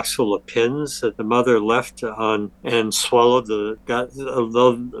box full of pins that the mother left on, and swallowed the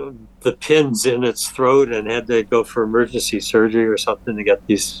pins in its throat and had to go for emergency surgery or something to get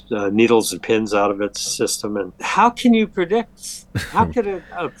these needles and pins out of its system. And how can you predict? How could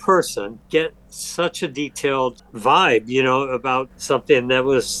a person get such a detailed vibe, about something that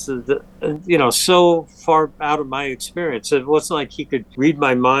was, so far out of my experience? It wasn't like he could read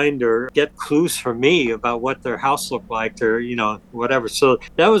my mind or get clues from me about what their house looked like, or, whatever. So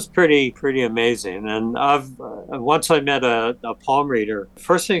that was pretty amazing. And once I met a palm reader,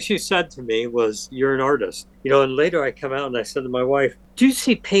 first thing she said to me was, "You're an artist." And later I come out and I said to my wife, "Do you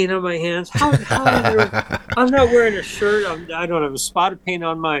see paint on my hands? How I'm not wearing a shirt. I don't have a spot of paint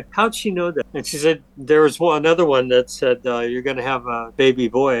on how'd she know that?" And she said, "There was another one that said, you're going to have a baby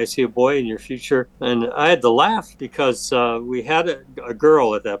boy. I see a boy in your future." And I had to laugh because we had a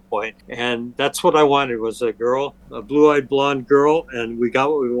girl at that point. And that's what I wanted, was a girl, a blue-eyed blonde girl. And we got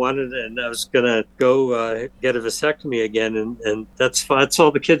what we wanted. And I was going to go get a vasectomy again. And that's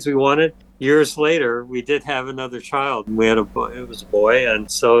all the kids we wanted. Years later, we did have another child, and we had it was a boy.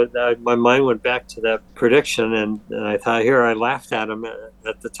 And so my mind went back to that prediction, and I thought, I laughed at him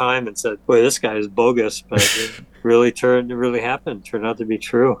at the time and said, "Boy, this guy is bogus," but it really turned out to be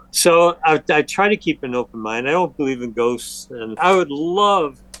true. So I try to keep an open mind. I don't believe in ghosts, and I would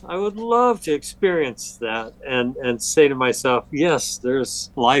love to experience that and say to myself, yes,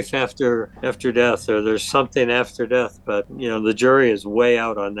 there's life after death, or there's something after death. But, the jury is way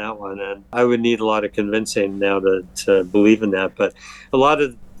out on that one. And I would need a lot of convincing now to believe in that. But a lot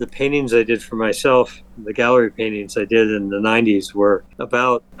of the paintings I did for myself, the gallery paintings I did in the 90s, were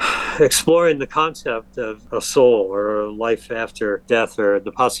about exploring the concept of a soul or a life after death or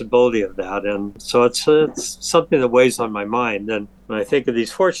the possibility of that. And so it's something that weighs on my mind. And when I think of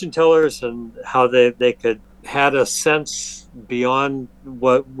these fortune tellers and how they could had a sense beyond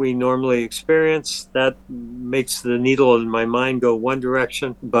what we normally experience, that makes the needle in my mind go one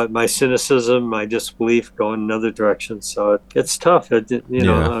direction, but my cynicism, my disbelief go in another direction. So it's tough.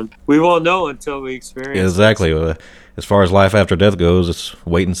 We won't know until we experience Exactly. it. As far as life after death goes, it's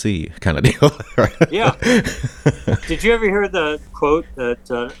wait and see kind of deal. Right? Yeah. Did you ever hear the quote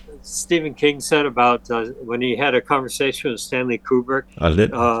that Stephen King said about when he had a conversation with Stanley Kubrick I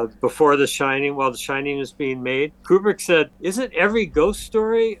did. before The Shining, while The Shining was being made? Kubrick said, "Isn't every ghost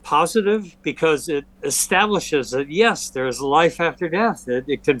story positive because it establishes that, yes, there's life after death.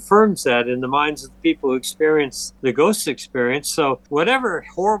 It confirms that in the minds of the people who experience the ghost experience. So whatever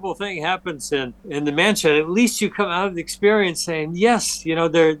horrible thing happens in the mansion, at least you come out of the experience saying, yes,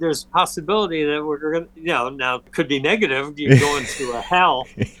 there's a possibility that we're going to, now it could be negative. You go into a hell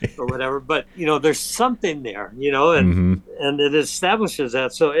or whatever, but there's something there, and it establishes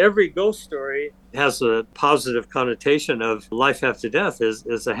that. So every ghost story has a positive connotation of life after death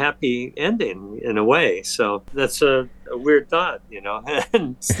is a happy ending in a way. So that's a weird thought,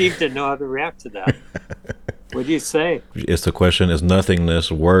 and Steve didn't know how to react to that. What do you say? It's the question, is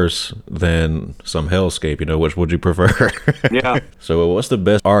nothingness worse than some hellscape? Which would you prefer? Yeah. So what's the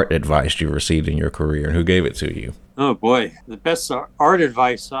best art advice you received in your career, and who gave it to you? Oh, boy. The best art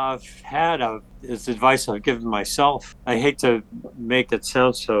advice I've had is advice I've given myself. I hate to make it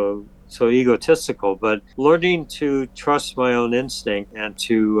sound so egotistical, but learning to trust my own instinct and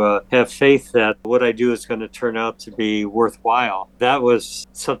to have faith that what I do is going to turn out to be worthwhile. That was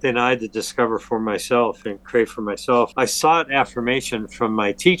something I had to discover for myself and create for myself. I sought affirmation from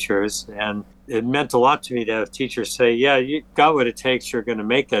my teachers, and it meant a lot to me to have teachers say, yeah, you got what it takes, you're going to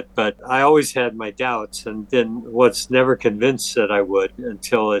make it. But I always had my doubts and was never convinced that I would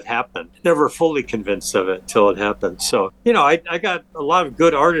until it happened. Never fully convinced of it until it happened. So, I got a lot of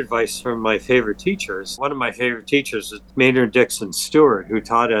good art advice from my favorite teachers. One of my favorite teachers is Maynard Dixon Stewart, who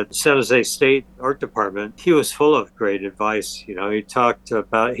taught at San Jose State Art Department. He was full of great advice. He talked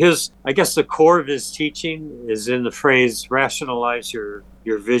about I guess the core of his teaching is in the phrase, rationalize your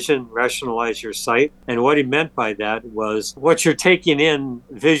vision, rationalize your sight. And what he meant by that was what you're taking in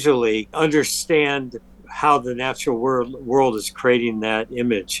visually, understand how the natural world is creating that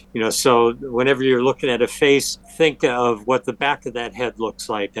image. So whenever you're looking at a face, think of what the back of that head looks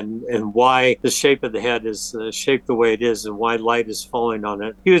like and why the shape of the head is shaped the way it is and why light is falling on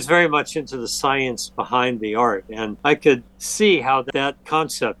it. He was very much into the science behind the art. And I could see how that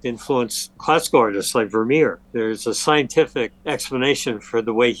concept influenced classical artists like Vermeer. There's a scientific explanation for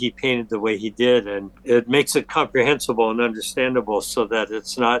the way he painted the way he did, and it makes it comprehensible and understandable so that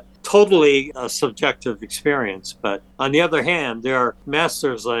it's not totally a subjective experience. But on the other hand, there are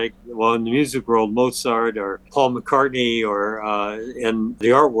masters like, in the music world, Mozart or Paul McCartney, or in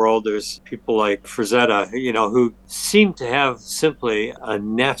the art world, there's people like Frazetta, who seem to have simply a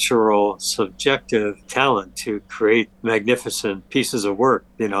natural subjective talent to create magnificent pieces of work,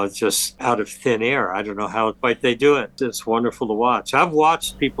 just out of thin air. I don't know how quite they do it. It's wonderful to watch. I've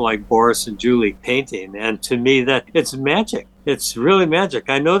watched people like Boris and Julie painting, and to me that it's magic. It's really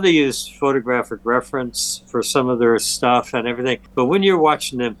magic. I know they use photographic reference for some of their stuff and everything, but when you're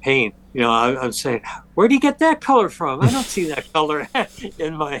watching them paint, I'm saying, where do you get that color from? I don't see that color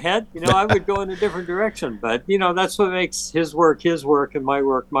in my head. I would go in a different direction, but that's what makes his work, and my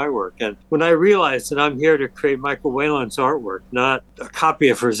work, my work. And when I realized that I'm here to create Michael Whelan's artwork, not a copy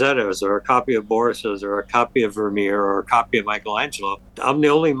of Rosetta's or a copy of Boris's or a copy of Vermeer or a copy of Michelangelo, I'm the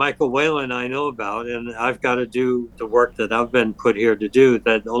only Michael Whelan I know about, and I've got to do the work that I've been put here to do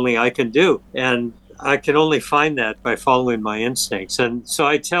that only I can do. And I can only find that by following my instincts. And so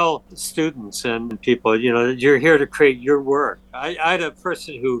I tell students and people, you're here to create your work. I had a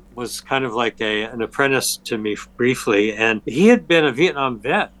person who was kind of like an apprentice to me briefly, and he had been a Vietnam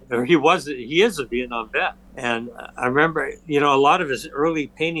vet, or he is a Vietnam vet. And I remember, a lot of his early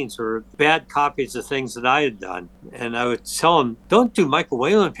paintings were bad copies of things that I had done. And I would tell him, don't do Michael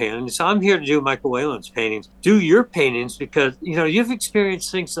Whelan paintings. I'm here to do Michael Whelan's paintings. Do your paintings because, you've experienced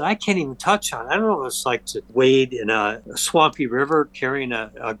things that I can't even touch on. I don't know what it's like to wade in a swampy river carrying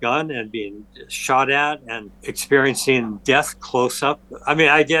a gun and being shot at and experiencing death close up. I mean,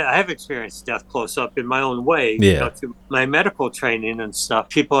 I have experienced death close up in my own way, yeah. Through my medical training and stuff.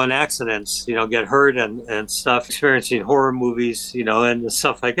 People in accidents, get hurt and and stuff, experiencing horror movies, and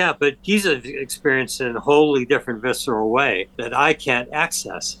stuff like that. But he's experienced in a wholly different visceral way that I can't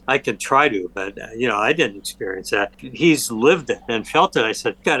access. I can try to, but I didn't experience that. He's lived it and felt it. I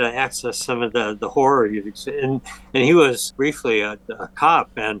said, got to access some of the horror you've experienced. And he was briefly a cop,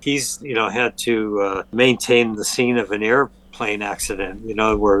 and he's had to maintain the scene of an airplane accident,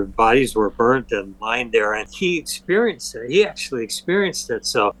 where bodies were burnt and lying there, and he experienced it. He actually experienced it.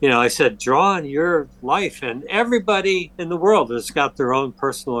 So, I said, draw on your life, and everybody in the world has got their own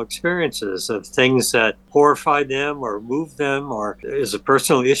personal experiences of things that horrified them or moved them or is a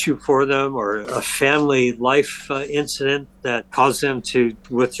personal issue for them or a family life incident that caused them to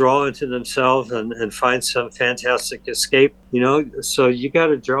withdraw into themselves and find some fantastic escape. So you got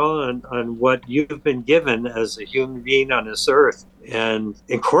to draw on what you've been given as a human being on this earth and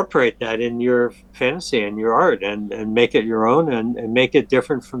incorporate that in your fantasy and your art and make it your own and make it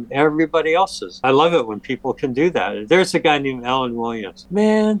different from everybody else's. I love it when people can do that. There's a guy named Alan Williams.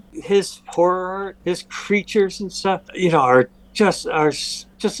 Man, his horror art, his creatures and stuff, are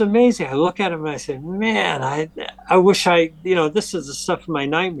just amazing. I look at him and I say, man, I wish this is the stuff of my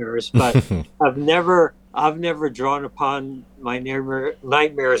nightmares, but I've never drawn upon my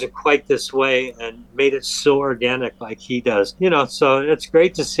nightmares in quite this way and made it so organic like he does. So it's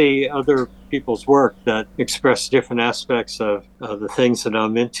great to see other people's work that express different aspects of the things that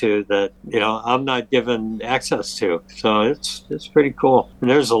I'm into that, I'm not given access to. So it's pretty cool. And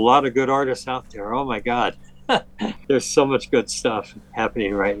there's a lot of good artists out there. Oh my God. There's so much good stuff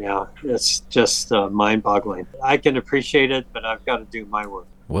happening right now. It's just mind-boggling. I can appreciate it, but I've got to do my work.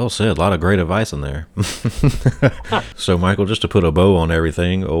 Well said. A lot of great advice in there. So, Michael, just to put a bow on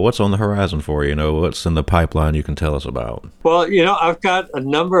everything, what's on the horizon for you? What's in the pipeline you can tell us about? Well, I've got a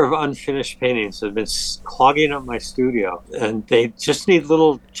number of unfinished paintings that have been clogging up my studio, and they just need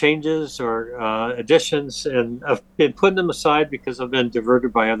little changes or additions, and I've been putting them aside because I've been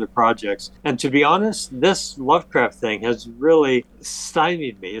diverted by other projects. And to be honest, this Lovecraft thing has really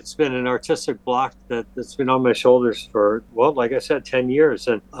stymied me. It's been an artistic block that's been on my shoulders for, well, like I said, 10 years.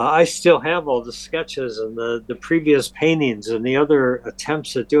 And I still have all the sketches and the previous paintings and the other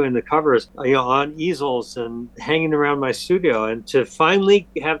attempts at doing the covers, on easels and hanging around my studio. And to finally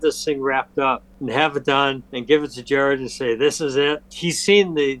have this thing wrapped up and have it done and give it to Jared and say, this is it. He's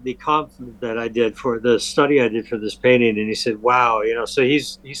seen the comp that I did for the study I did for this painting, and he said, wow, so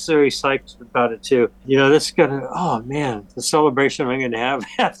he's very psyched about it too. This is gonna, oh man, the celebration I'm gonna have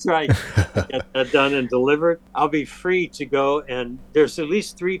after I get that done and delivered. I'll be free to go, and there's at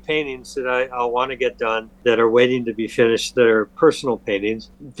least 3 paintings that I'll want to get done that are waiting to be finished that are personal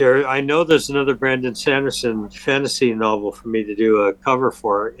paintings. I know there's another Brandon Sanderson fantasy novel for me to do a cover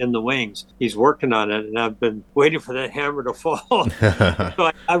for, In the Wings. He's working on it, and I've been waiting for that hammer to fall.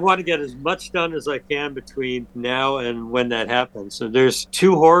 So I want to get as much done as I can between now and when that happens. So there's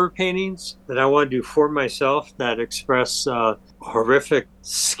 2 horror paintings that I want to do for myself that express horrific,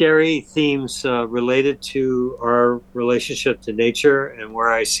 scary themes related to our relationship to nature and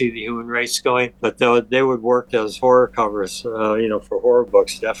where I see the human race going. But they would work as horror covers, for horror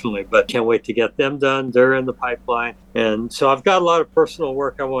books, definitely. But can't wait to get them done. They're in the pipeline. And so I've got a lot of personal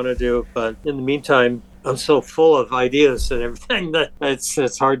work I want to do. But in the meantime, I'm so full of ideas and everything that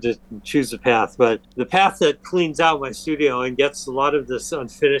it's hard to choose a path. But the path that cleans out my studio and gets a lot of this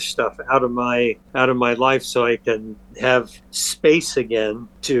unfinished stuff out of my life, so I can have space again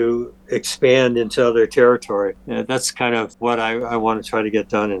to expand into other territory. That's kind of what I want to try to get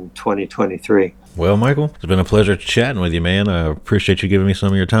done in 2023. Well, Michael, it's been a pleasure chatting with you, man. I appreciate you giving me some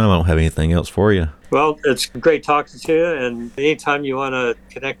of your time. I don't have anything else for you. Well, it's great talking to you, and anytime you want to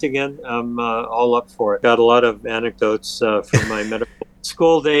connect again, I'm all up for it. Got a lot of anecdotes from my medical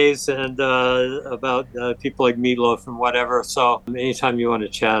school days and about people like Meatloaf and whatever. So anytime you want to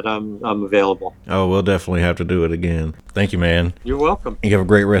chat, I'm available. Oh, we'll definitely have to do it again. Thank you, man. You're welcome. You have a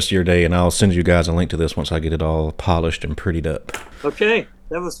great rest of your day, and I'll send you guys a link to this once I get it all polished and prettied up. Okay,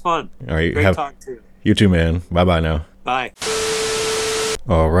 that was fun. All right, great talking to you. You too, man. Bye-bye now. Bye.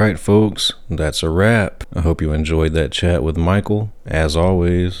 All right, folks, that's a wrap. I hope you enjoyed that chat with Michael. As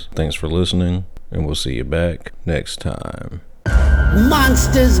always, thanks for listening, and we'll see you back next time.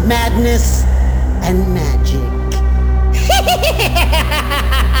 Monsters, madness, and magic.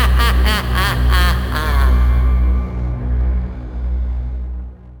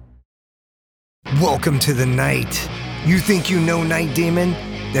 Welcome to the night. You think you know Night Demon?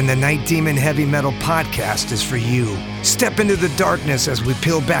 Then the Night Demon Heavy Metal Podcast is for you. Step into the darkness as we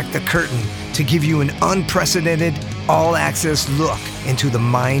peel back the curtain to give you an unprecedented, all-access look into the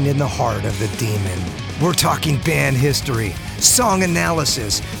mind and the heart of the demon. We're talking band history, song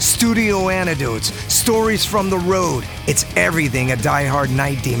analysis, studio anecdotes, stories from the road. It's everything a diehard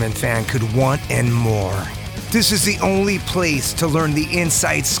Night Demon fan could want and more. This is the only place to learn the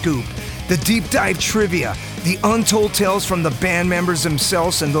inside scoop, the deep dive trivia, the untold tales from the band members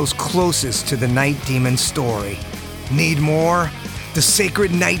themselves and those closest to the Night Demon story. Need more? The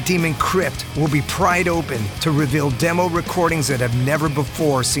Sacred Night Demon Crypt will be pried open to reveal demo recordings that have never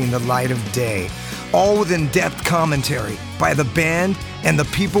before seen the light of day, all with in-depth commentary by the band and the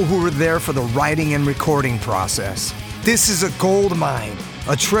people who were there for the writing and recording process. This is a gold mine,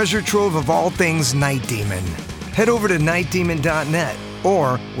 a treasure trove of all things Night Demon. Head over to nightdemon.net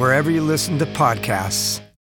or wherever you listen to podcasts.